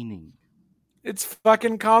entertaining? It's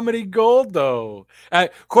fucking comedy gold, though.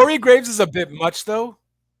 Corey Graves is a bit much, though.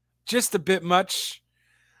 Just a bit much.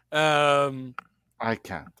 I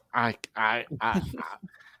can't. I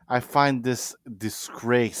find this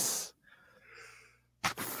disgrace.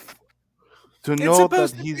 To know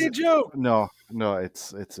that he's a joke. No,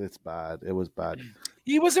 it's bad. It was bad.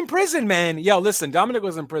 He was in prison, man. Yo, listen, Dominic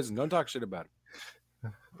was in prison. Don't talk shit about it.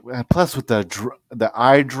 And plus with the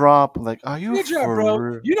eye drop, are you teardrop,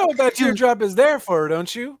 bro? You know what that teardrop is there for,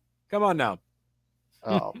 don't you? Come on now.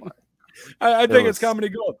 Oh my! I think it's comedy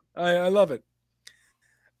gold. I love it.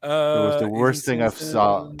 It was the worst thing I've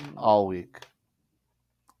saw all week.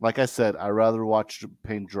 Like I said, I'd rather watch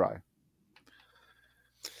paint dry.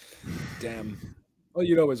 Damn. Well,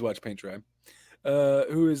 you'd always watch paint dry.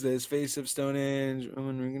 Who is this? Face of Stonehenge.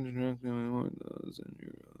 Let's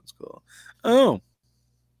go. Oh.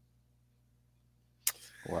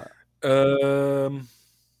 What?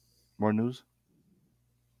 More news?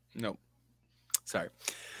 No. Sorry.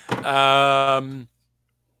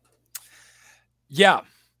 Yeah.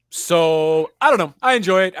 So I don't know. I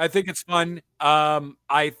enjoy it. I think it's fun.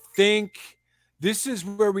 I think this is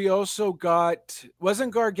where we also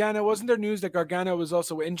wasn't there news that Gargano was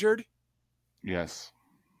also injured? Yes.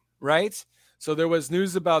 Right? So there was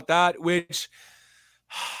news about that, which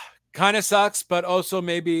kind of sucks, but also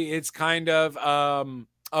maybe it's kind of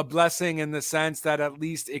a blessing in the sense that at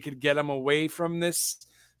least it could get him away from this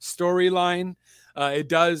storyline. It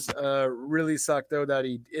does really suck, though, that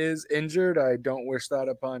he is injured. I don't wish that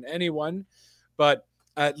upon anyone, but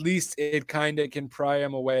at least it kind of can pry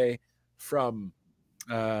him away from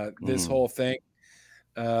this whole thing.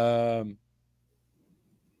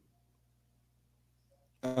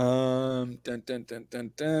 Dun, dun, dun,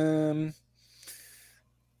 dun, dun.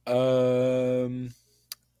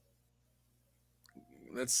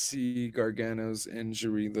 Let's see Gargano's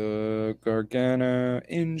injury. The Gargano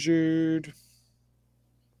injured.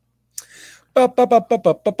 Ba, ba, ba, ba,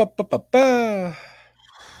 ba, ba, ba, ba, ba.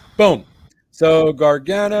 Boom. So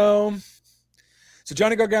Gargano. So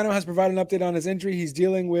Johnny Gargano has provided an update on his injury. He's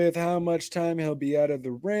dealing with how much time he'll be out of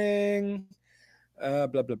the ring. Blah,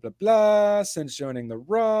 blah, blah, blah. Since joining the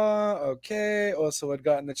Raw. Okay. Also had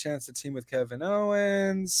gotten the chance to team with Kevin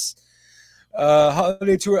Owens.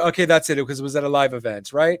 Holiday tour. Okay, that's it, because it was at a live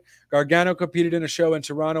event, right? Gargano competed in a show in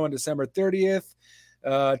Toronto on December 30th.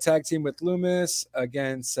 Tag team with Loomis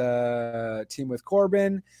against team with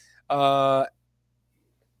Corbin.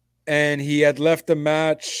 And he had left the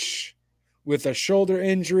match with a shoulder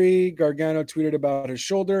injury. Gargano tweeted about his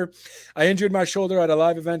shoulder. I injured my shoulder at a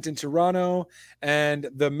live event in Toronto, and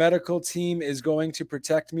the medical team is going to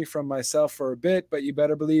protect me from myself for a bit, but you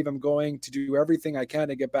better believe I'm going to do everything I can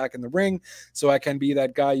to get back in the ring so I can be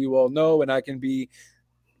that guy you all know, and I can be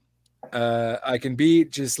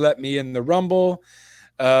just let me in the Rumble.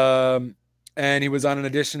 And he was on an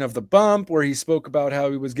edition of The Bump where he spoke about how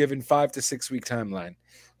he was given 5 to 6 week timeline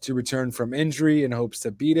to return from injury in hopes to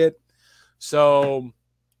beat it. So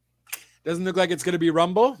doesn't look like it's going to be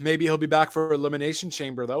Rumble. Maybe he'll be back for Elimination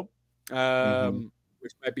Chamber though,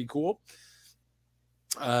 which might be cool.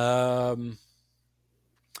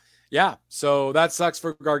 Yeah, so that sucks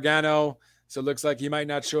for Gargano. So it looks like he might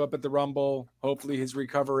not show up at the Rumble. Hopefully his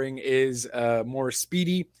recovering is more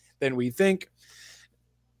speedy than we think.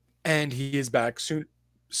 And he is back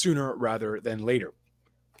sooner rather than later.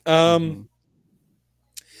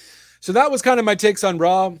 So that was kind of my takes on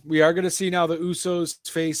Raw. We are going to see now the Usos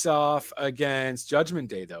face off against Judgment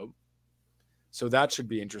Day, though. So that should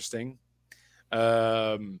be interesting.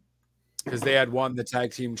 Because they had won the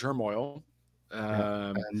tag team turmoil.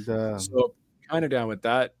 So kind of down with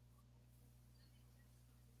that.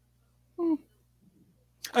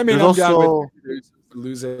 I mean, I'm down with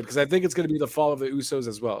lose it because I think it's going to be the fall of the Usos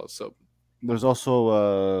as well. So there's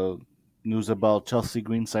also news about Chelsea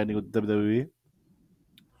Green signing with WWE.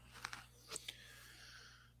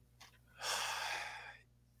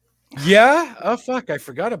 Yeah. Oh fuck! I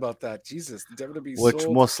forgot about that. Jesus, WWE. Which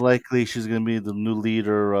most likely she's going to be the new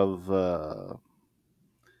leader of.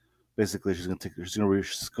 Basically, she's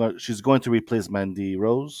going to replace Mandy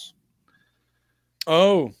Rose.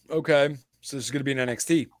 Oh, okay. So she's going to be in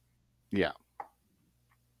NXT. Yeah,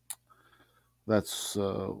 that's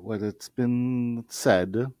what it's been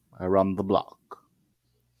said around the block.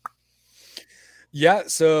 Yeah,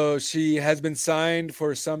 so she has been signed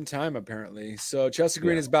for some time, apparently. So Chelsea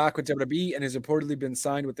Green is back with WWE and has reportedly been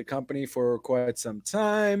signed with the company for quite some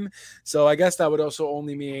time. So I guess that would also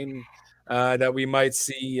only mean that we might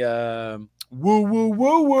see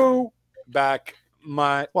woo back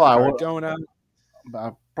Cardona.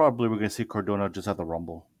 Probably we're going to see Cardona just at the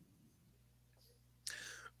Rumble.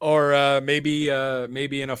 Or maybe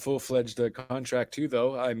in a full-fledged contract too,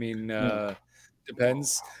 though. I mean...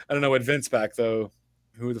 Depends. I don't know what Vince back though.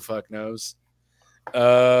 Who the fuck knows?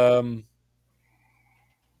 And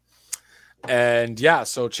yeah,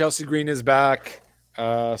 so Chelsea Green is back.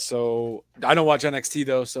 So I don't watch NXT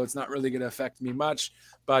though, so it's not really going to affect me much.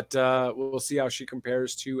 But we'll see how she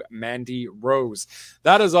compares to Mandy Rose.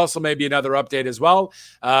 That is also maybe another update as well.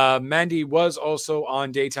 Mandy was also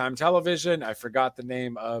on daytime television. I forgot the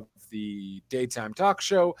name of the daytime talk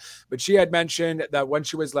show, but she had mentioned that when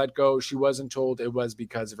she was let go, she wasn't told it was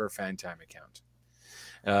because of her fan time account.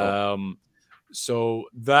 So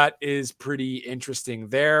that is pretty interesting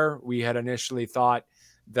there. We had initially thought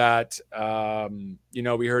that,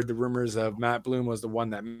 we heard the rumors of Matt Bloom was the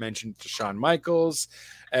one that mentioned to Shawn Michaels,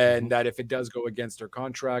 and that if it does go against her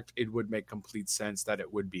contract, it would make complete sense that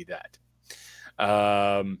it would be that.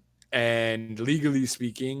 And legally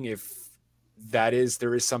speaking, if there is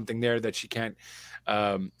something there that she can't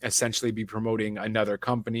essentially be promoting another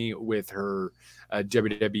company with her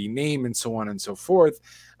WWE name and so on and so forth,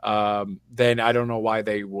 then I don't know why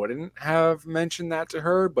they wouldn't have mentioned that to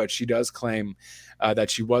her, but she does claim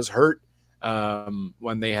that she was hurt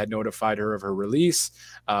when they had notified her of her release,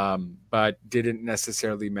 but didn't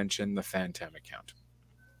necessarily mention the Phantom account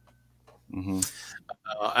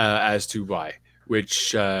as to why.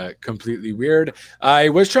 Which completely weird. I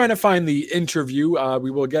was trying to find the interview.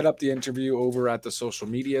 We will get up the interview over at the social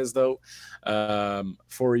medias, though,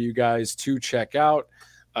 for you guys to check out.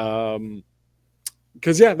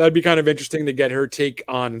 Because, that'd be kind of interesting to get her take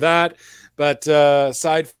on that. But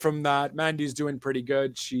aside from that, Mandy's doing pretty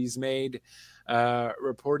good. She's made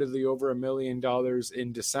reportedly over $1 million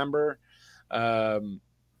in December.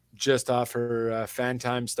 just off her fan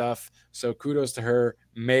time stuff. So kudos to her.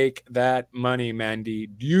 Make that money, Mandy.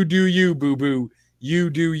 You do you, boo boo. You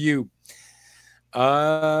do you.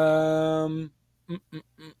 Um. mm, mm,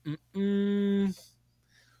 mm, mm, mm.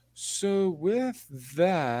 So with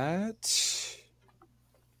that,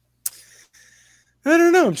 I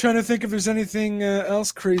don't know. I'm trying to think if there's anything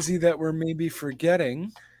else crazy that we're maybe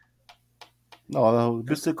forgetting. No,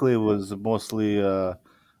 basically it was mostly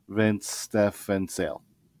Vince, Steph, and Sale.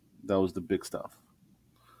 That was the big stuff.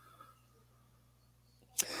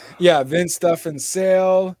 Yeah, Vince stuff and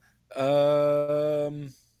Sale.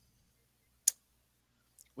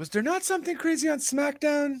 Was there not something crazy on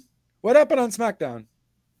SmackDown? What happened on SmackDown?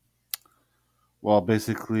 Well,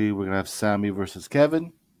 basically we're gonna have Sammy versus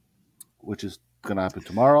Kevin, which is gonna happen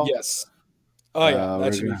tomorrow. Yes. Oh yeah, that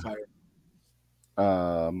we're should be gonna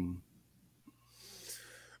fire.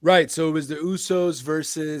 Right. So it was the Usos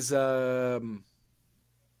versus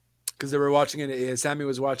because they were watching it. Sammy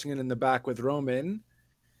was watching it in the back with Roman.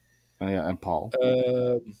 Yeah, and Paul.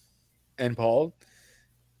 And Paul.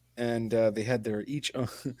 And they had their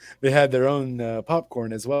they had their own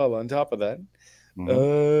popcorn as well on top of that.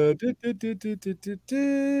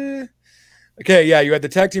 Okay, yeah, you had the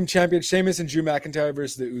tag team champion Sheamus and Drew McIntyre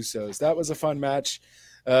versus the Usos. That was a fun match.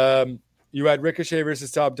 You had Ricochet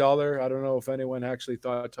versus Top Dollar. I don't know if anyone actually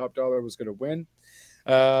thought Top Dollar was going to win.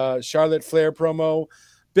 Charlotte Flair promo,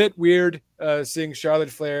 bit weird seeing Charlotte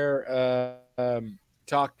Flair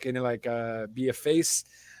talk and like be a face.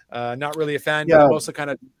 Not really a fan, but I'm also kind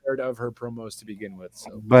of tired of her promos to begin with.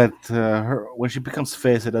 So. But when she becomes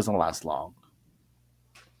face, it doesn't last long.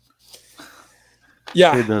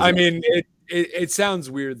 Yeah, I mean, it sounds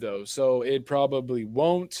weird though, so it probably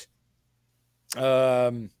won't.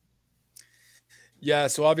 Yeah,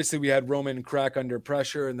 so obviously we had Roman crack under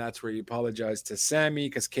pressure, and that's where he apologized to Sammy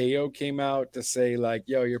because KO came out to say like,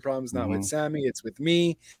 "Yo, your problem's not with Sammy, it's with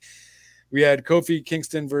me." We had Kofi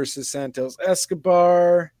Kingston versus Santos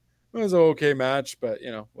Escobar. It was an okay match, but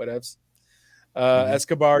you know, whatevs.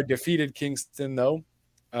 Escobar defeated Kingston though.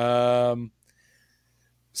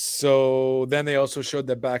 So then they also showed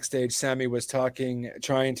that backstage Sammy was trying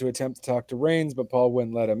to attempt to talk to Reigns, but Paul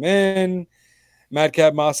wouldn't let him in.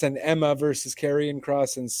 Madcap Moss and Emma versus Karrion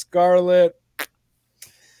Kross and Scarlett.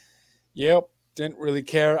 Yep, didn't really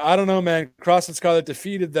care. I don't know, man. Kross and Scarlett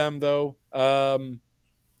defeated them though. I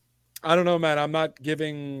don't know, man. I'm not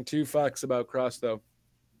giving two fucks about Kross though,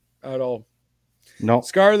 at all. No.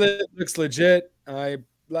 Scarlett looks legit. I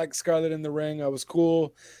like Scarlett in the ring. I was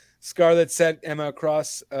cool. Scarlett set Emma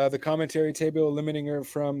across the commentary table, eliminating her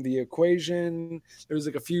from the equation. There was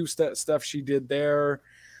like a few stuff she did there.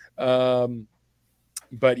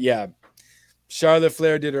 But yeah, Charlotte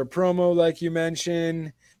Flair did her promo, like you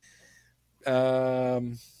mentioned. I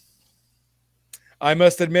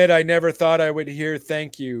must admit, I never thought I would hear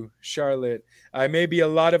 "thank you, Charlotte." I may be a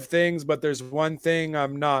lot of things, but there's one thing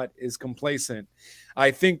I'm not, is complacent.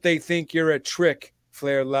 I think they think you're a trick,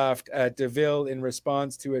 Flair laughed at DeVille in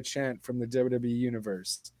response to a chant from the WWE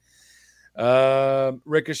Universe.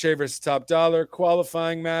 Ricochet versus Top Dollar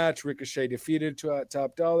qualifying match. Ricochet defeated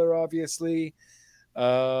Top Dollar, obviously.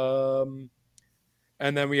 And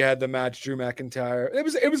then we had the match, Drew McIntyre. It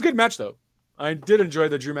was a good match, though. I did enjoy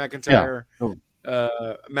the Drew McIntyre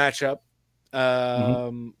matchup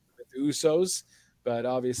with the Usos, but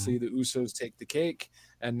obviously the Usos take the cake.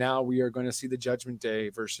 And now we are going to see the Judgment Day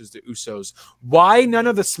versus the Usos. Why none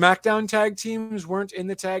of the SmackDown tag teams weren't in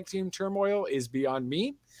the tag team turmoil is beyond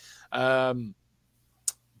me. But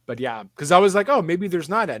yeah, because I was like, oh, maybe there's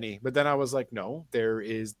not any. But then I was like, no, there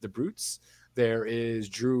is the Brutes. There is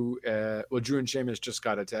Drew. Drew and Sheamus just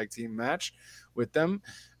got a tag team match with them.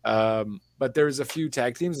 But there's a few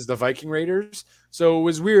tag teams. There's the Viking Raiders. So it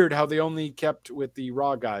was weird how they only kept with the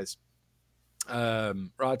Raw guys,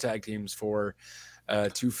 Raw tag teams for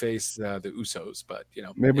to face the Usos. But you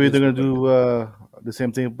know, maybe they're gonna do the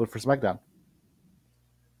same thing, but for SmackDown.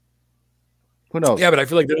 Who knows? Yeah, but I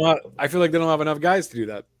feel like they don't have enough guys to do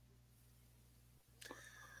that.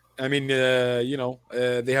 I mean, you know,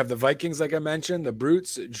 they have the Vikings, like I mentioned, the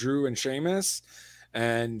Brutes, Drew and Sheamus,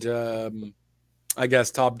 and I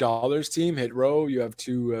guess Top Dollar's team, Hit Row. You have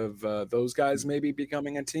two of those guys maybe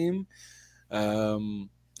becoming a team, and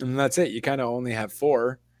that's it. You kind of only have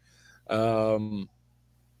four,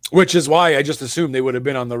 which is why I just assumed they would have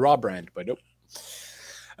been on the Raw brand, but nope.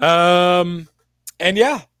 And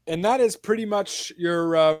yeah. And that is pretty much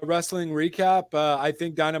your wrestling recap. I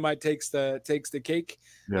think Dynamite takes the cake.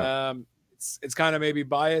 Yeah. It's kind of maybe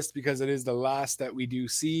biased because it is the last that we do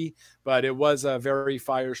see, but it was a very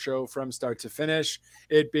fire show from start to finish.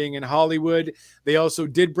 It being in Hollywood, they also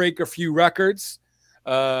did break a few records.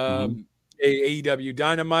 AEW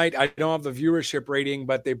Dynamite. I don't have the viewership rating,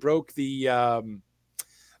 but they broke the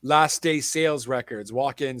last day sales records,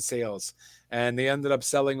 walk-in sales, and they ended up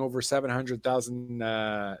selling over 700,000.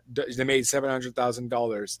 They made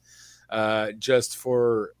 $700,000 just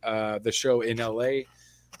for the show in LA.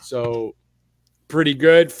 So pretty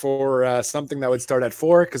good for something that would start at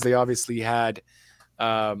 4, because they obviously had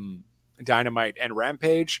Dynamite and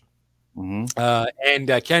Rampage. And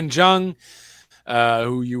Ken Jeong,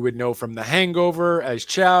 who you would know from The Hangover as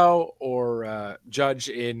Chow, or Judge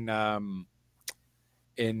in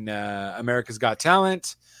America's Got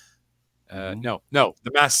Talent. No,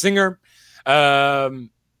 The Masked Singer.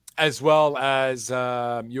 As well as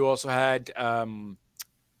you also had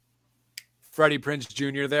Freddie Prinze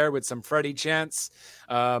Jr. there with some Freddie chants.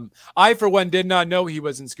 I, for one, did not know he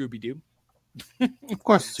was in Scooby-Doo. Of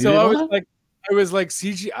course. So I was like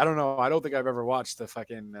CG. I don't know. I don't think I've ever watched the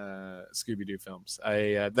fucking Scooby-Doo films.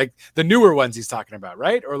 I like the newer ones he's talking about,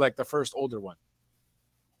 right? Or like the first older one,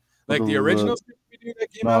 like the original Scooby-Doo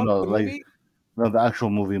that came out. No, the actual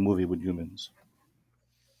movie with humans.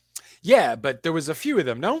 Yeah, but there was a few of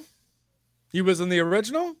them. No, he was in the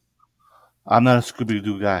original. I'm not a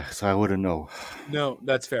Scooby-Doo guy, so I wouldn't know. No,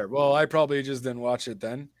 that's fair. Well, I probably just didn't watch it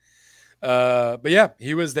then. But yeah,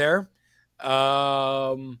 he was there.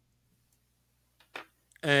 And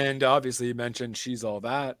obviously you mentioned She's All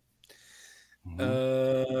That.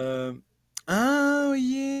 Oh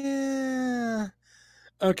yeah.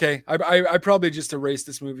 Okay. I probably just erased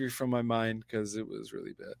this movie from my mind because it was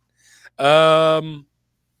really bad.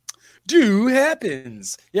 Do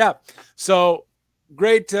happens. Yeah. So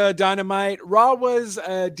great Dynamite. Raw was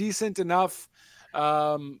decent enough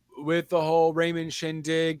with the whole Raymond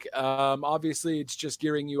shindig. Obviously, it's just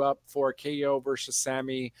gearing you up for KO versus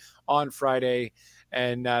Sammy on Friday,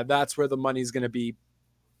 and that's where the money's going to be.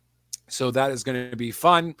 So that is going to be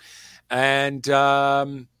fun. And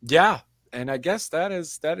yeah, and I guess that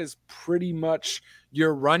is pretty much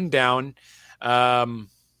your rundown.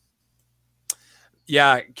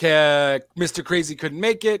 Yeah, Mr. Crazy couldn't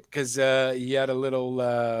make it because he had a little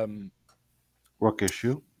work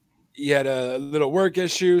issue. He had a little work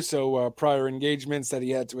issue, so prior engagements that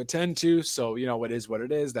he had to attend to. So what is what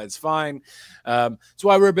it is. That's fine. That's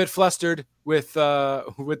why we're a bit flustered with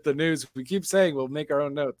the news. We keep saying we'll make our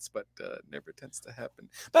own notes, but it never tends to happen.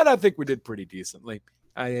 But I think we did pretty decently.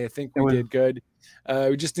 I think we did good.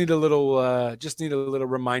 We just need a little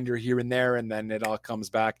reminder here and there, and then it all comes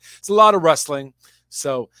back. It's a lot of wrestling,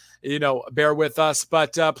 so bear with us.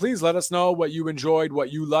 But please let us know what you enjoyed, what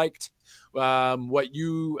you liked, what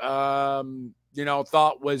you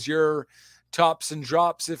thought was your tops and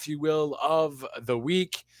drops, if you will, of the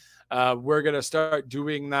week. We're gonna start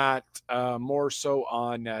doing that more so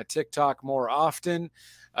on TikTok more often,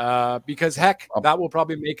 because heck, that will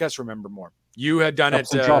probably make us remember more. You had done it.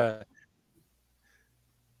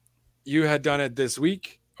 You had done it this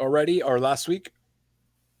week already, or last week?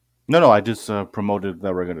 No. I just promoted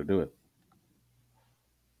that we're going to do it.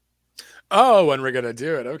 Oh, when we're going to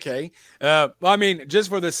do it. Okay. Well, I mean, just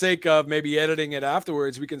for the sake of maybe editing it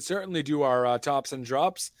afterwards, we can certainly do our tops and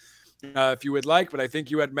drops if you would like. But I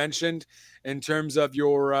think you had mentioned in terms of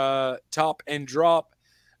your top and drop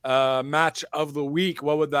match of the week,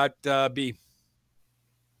 what would that be?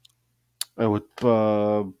 It would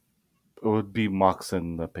be Mox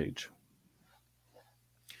and Page.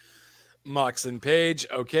 Mox and Page,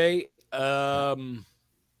 okay.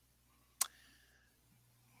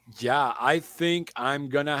 Yeah, I think I'm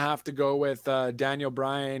gonna have to go with Daniel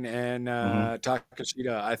Bryan and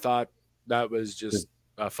Takeshita. I thought that was just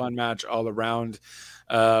a fun match all around.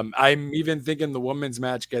 I'm even thinking the women's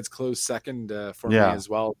match gets close second for me as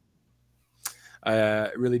well.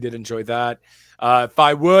 I really did enjoy that. If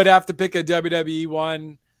I would have to pick a WWE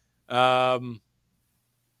one, I'd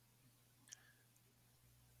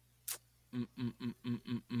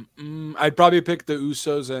probably pick the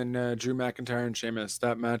Usos and Drew McIntyre and Sheamus.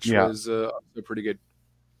 That match was pretty good.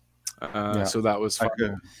 So that was fun.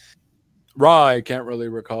 Raw, I can't really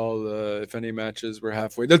recall if any matches were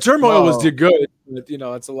halfway. The Turmoil was good, but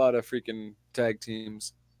it's a lot of freaking tag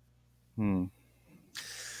teams.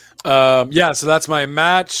 Yeah, so that's my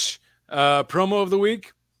match. Promo of the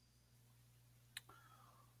week.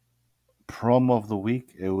 Promo of the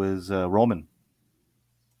week. It was Roman.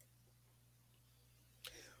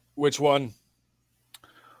 Which one?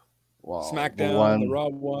 Wow, SmackDown, the Raw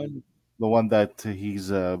one. The one that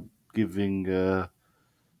he's giving the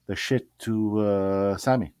shit to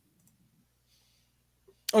Sammy.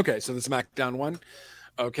 Okay, so the SmackDown one.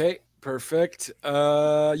 Okay, perfect.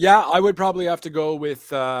 Yeah, I would probably have to go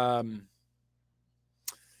with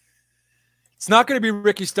It's not going to be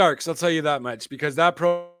Ricky Starks, I'll tell you that much, because that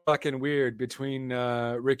fucking weird between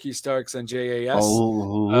Ricky Starks and JAS.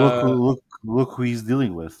 Oh, look who he's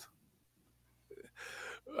dealing with.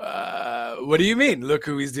 What do you mean? Look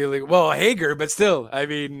who he's dealing. Well, Hager, but still, I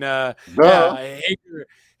mean,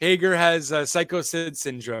 Hager has Psycho Sid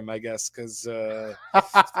syndrome, I guess, because that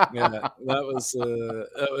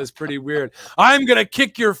was pretty weird. I'm gonna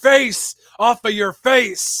kick your face off of your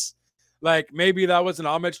face. Like maybe that was an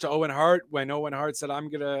homage to Owen Hart when Owen Hart said, "I'm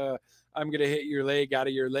gonna hit your leg out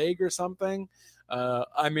of your leg" or something.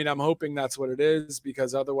 I mean, I'm hoping that's what it is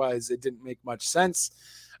because otherwise it didn't make much sense.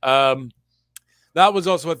 That was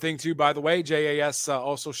also a thing too, by the way. JAS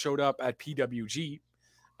also showed up at PWG,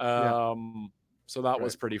 so that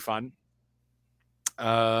was pretty fun.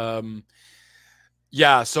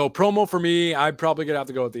 Yeah, so promo for me, I'm probably gonna have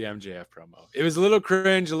to go with the MJF promo. It was a little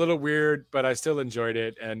cringe, a little weird, but I still enjoyed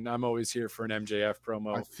it, and I'm always here for an MJF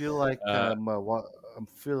promo. I feel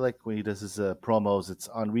like when he does his promos, it's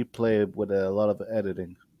on replay with a lot of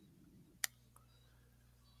editing.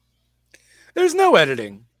 There's no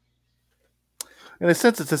editing. In a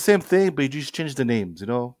sense, it's the same thing, but you just change the names. You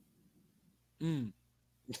know,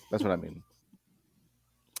 that's what I mean.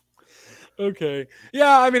 Okay.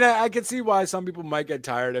 Yeah, I mean, I can see why some people might get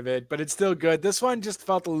tired of it, but it's still good. This one just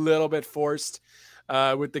felt a little bit forced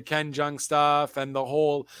with the Ken Jeong stuff and the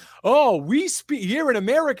whole, we speak here in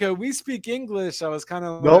America, we speak English. I was kind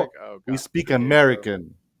of like, oh, God. We speak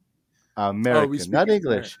American. Not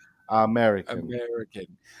English. American.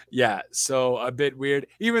 Yeah, so a bit weird.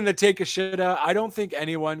 Even the take a shit out, I don't think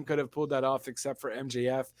anyone could have pulled that off except for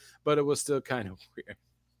MJF, but it was still kind of weird.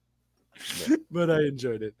 But I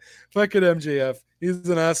enjoyed it. Fucking MJF. He's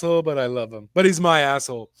an asshole, but I love him. But he's my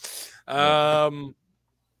asshole. Yeah,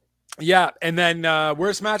 and then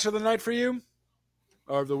worst match of the night for you?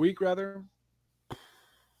 Or of the week, rather?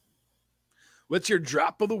 What's your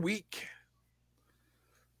drop of the week?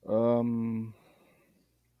 I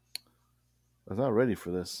was not ready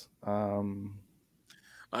for this.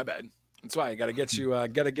 My bad. That's why I gotta get you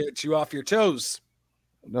off your toes.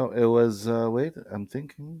 No, it was wait, I'm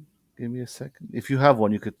thinking. Give me a second. If you have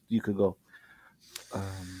one, you could go.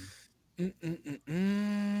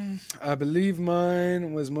 I believe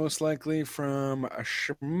mine was most likely from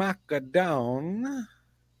SmackDown.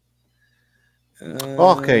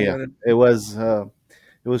 Okay, yeah. It was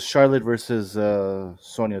Charlotte versus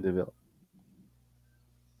Sonya Deville.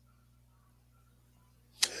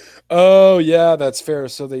 Oh yeah, that's fair.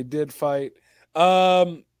 So they did fight.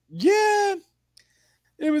 Yeah,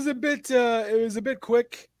 it was a bit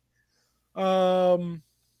quick.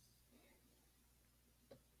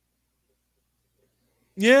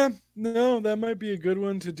 Yeah, no, that might be a good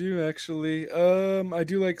one to do actually. I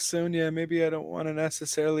do like Sonya. Maybe I don't want to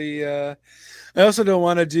necessarily I also don't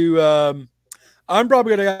want to do I'm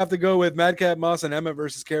probably gonna have to go with Madcap Moss and Emmett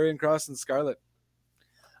versus Karrion Kross and Scarlett.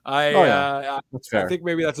 That's fair. I think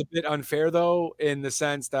maybe that's a bit unfair though, in the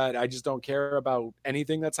sense that I just don't care about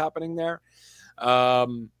anything that's happening there.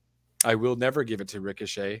 I will never give it to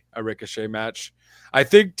Ricochet, a Ricochet match. I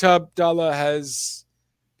think Top Dollar has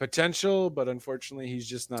potential, but unfortunately he's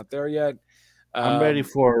just not there yet. I'm ready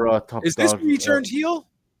for Top Dollar. Is this when he turned heel?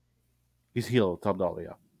 He's heel, Top Dollar,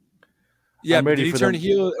 yeah. Yeah, did he turn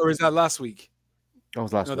heel, or is that last week? That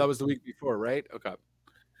was last week. No, that was the week before, right? Okay.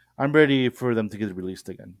 I'm ready for them to get released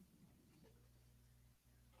again.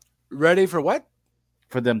 Ready for what?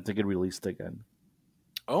 For them to get released again.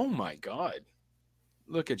 Oh my God.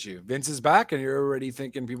 Look at you. Vince is back and you're already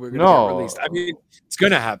thinking people are going to get released. I mean, it's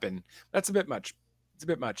going to happen. That's a bit much. It's a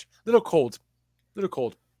bit much. Little cold.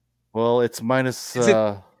 Well, it's minus...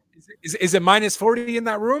 Is it minus 40 in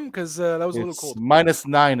that room? Because that was a little cold. Minus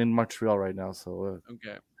 9 in Montreal right now. So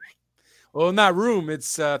okay. Well, in that room,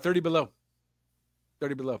 it's 30 below.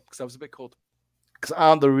 30 below, because that was a bit cold. Because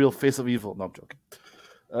I'm the real face of evil. No, I'm joking.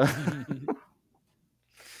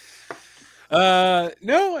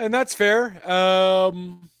 No, and that's fair.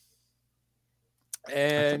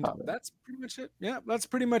 And that's pretty much it. Yeah, that's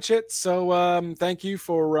pretty much it. So thank you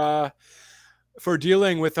for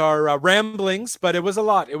dealing with our ramblings, but it was a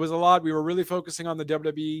lot. We were really focusing on the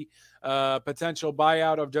WWE potential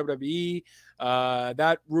buyout of WWE.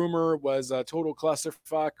 That rumor was a total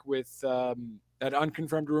clusterfuck with that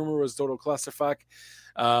unconfirmed rumor was total clusterfuck.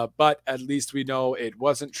 But at least we know it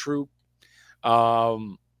wasn't true.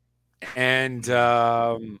 And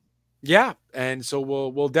so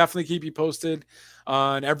we'll definitely keep you posted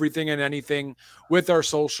on everything and anything with our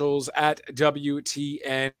socials at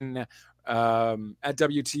WTN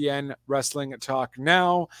Wrestling Talk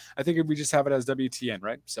Now. I think we just have it as WTN,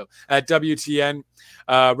 right? So at WTN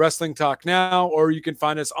Wrestling Talk Now, or you can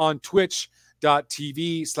find us on Twitch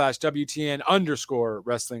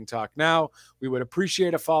twitch.tv/WTN_Wrestling Talk Now. We would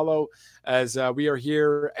appreciate a follow as we are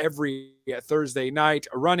here every Thursday night,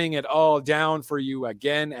 running it all down for you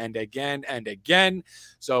again and again and again.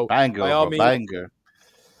 So by all means, a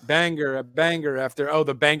banger after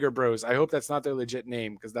the Banger Bros. I hope that's not their legit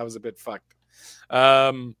name because that was a bit fucked.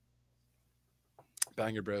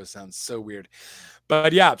 Banger Bros sounds so weird.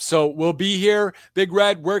 But yeah, so we'll be here. Big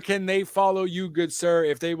Red, where can they follow you, good sir,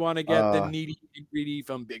 if they want to get the needy greedy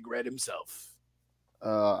from Big Red himself?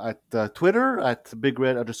 At Twitter at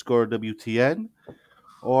BigRed_WTN,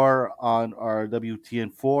 or on our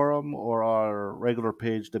WTN forum or our regular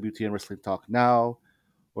page, WTN Wrestling Talk Now,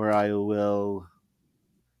 where I will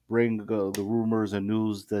bring the rumors and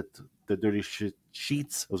news that the dirty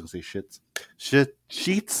sheets. I was gonna say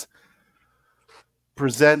sheets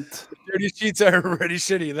present. The dirty sheets are already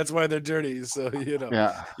shitty. That's why they're dirty. So you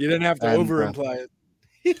didn't have to over-imply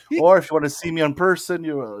it. Or if you want to see me in person,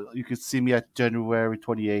 you can see me at January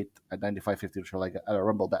 28th at 9550 Hochelaga at a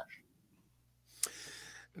Rumble Bash.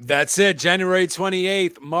 That's it. January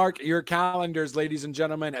 28th. Mark your calendars, ladies and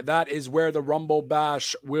gentlemen. That is where the Rumble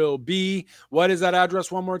Bash will be. What is that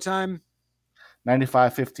address one more time?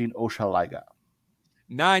 9515 Hochelaga.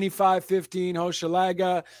 9515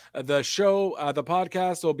 Hochelaga. The show, the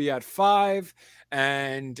podcast will be at 5,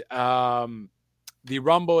 and the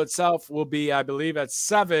Rumble itself will be, I believe, at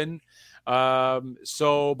 7.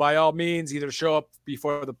 So by all means, either show up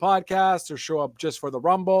before the podcast or show up just for the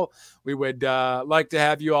Rumble. We would like to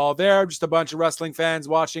have you all there. Just a bunch of wrestling fans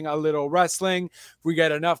watching a little wrestling. If we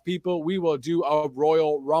get enough people, we will do a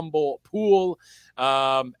Royal Rumble pool.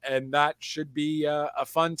 And that should be a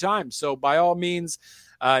fun time. So by all means,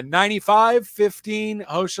 9515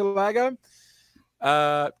 Hochelaga.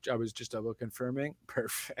 I was just double confirming.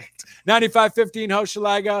 Perfect. 9515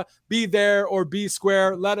 Hochelaga. Be there or be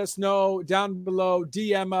square. Let us know down below.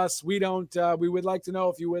 DM us. We would like to know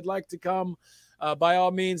if you would like to come. By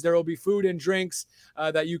all means, there will be food and drinks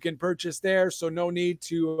that you can purchase there. So no need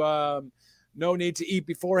to eat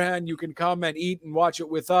beforehand. You can come and eat and watch it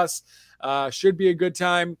with us. Should be a good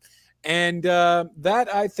time. And that,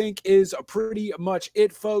 I think, is pretty much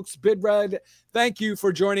it, folks. Big Red, thank you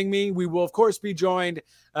for joining me. We will, of course, be joined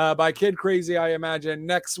by Kid Crazy, I imagine,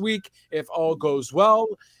 next week, if all goes well.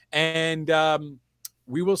 And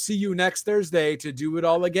we will see you next Thursday to do it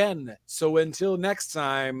all again. So until next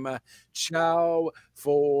time, ciao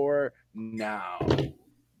for now.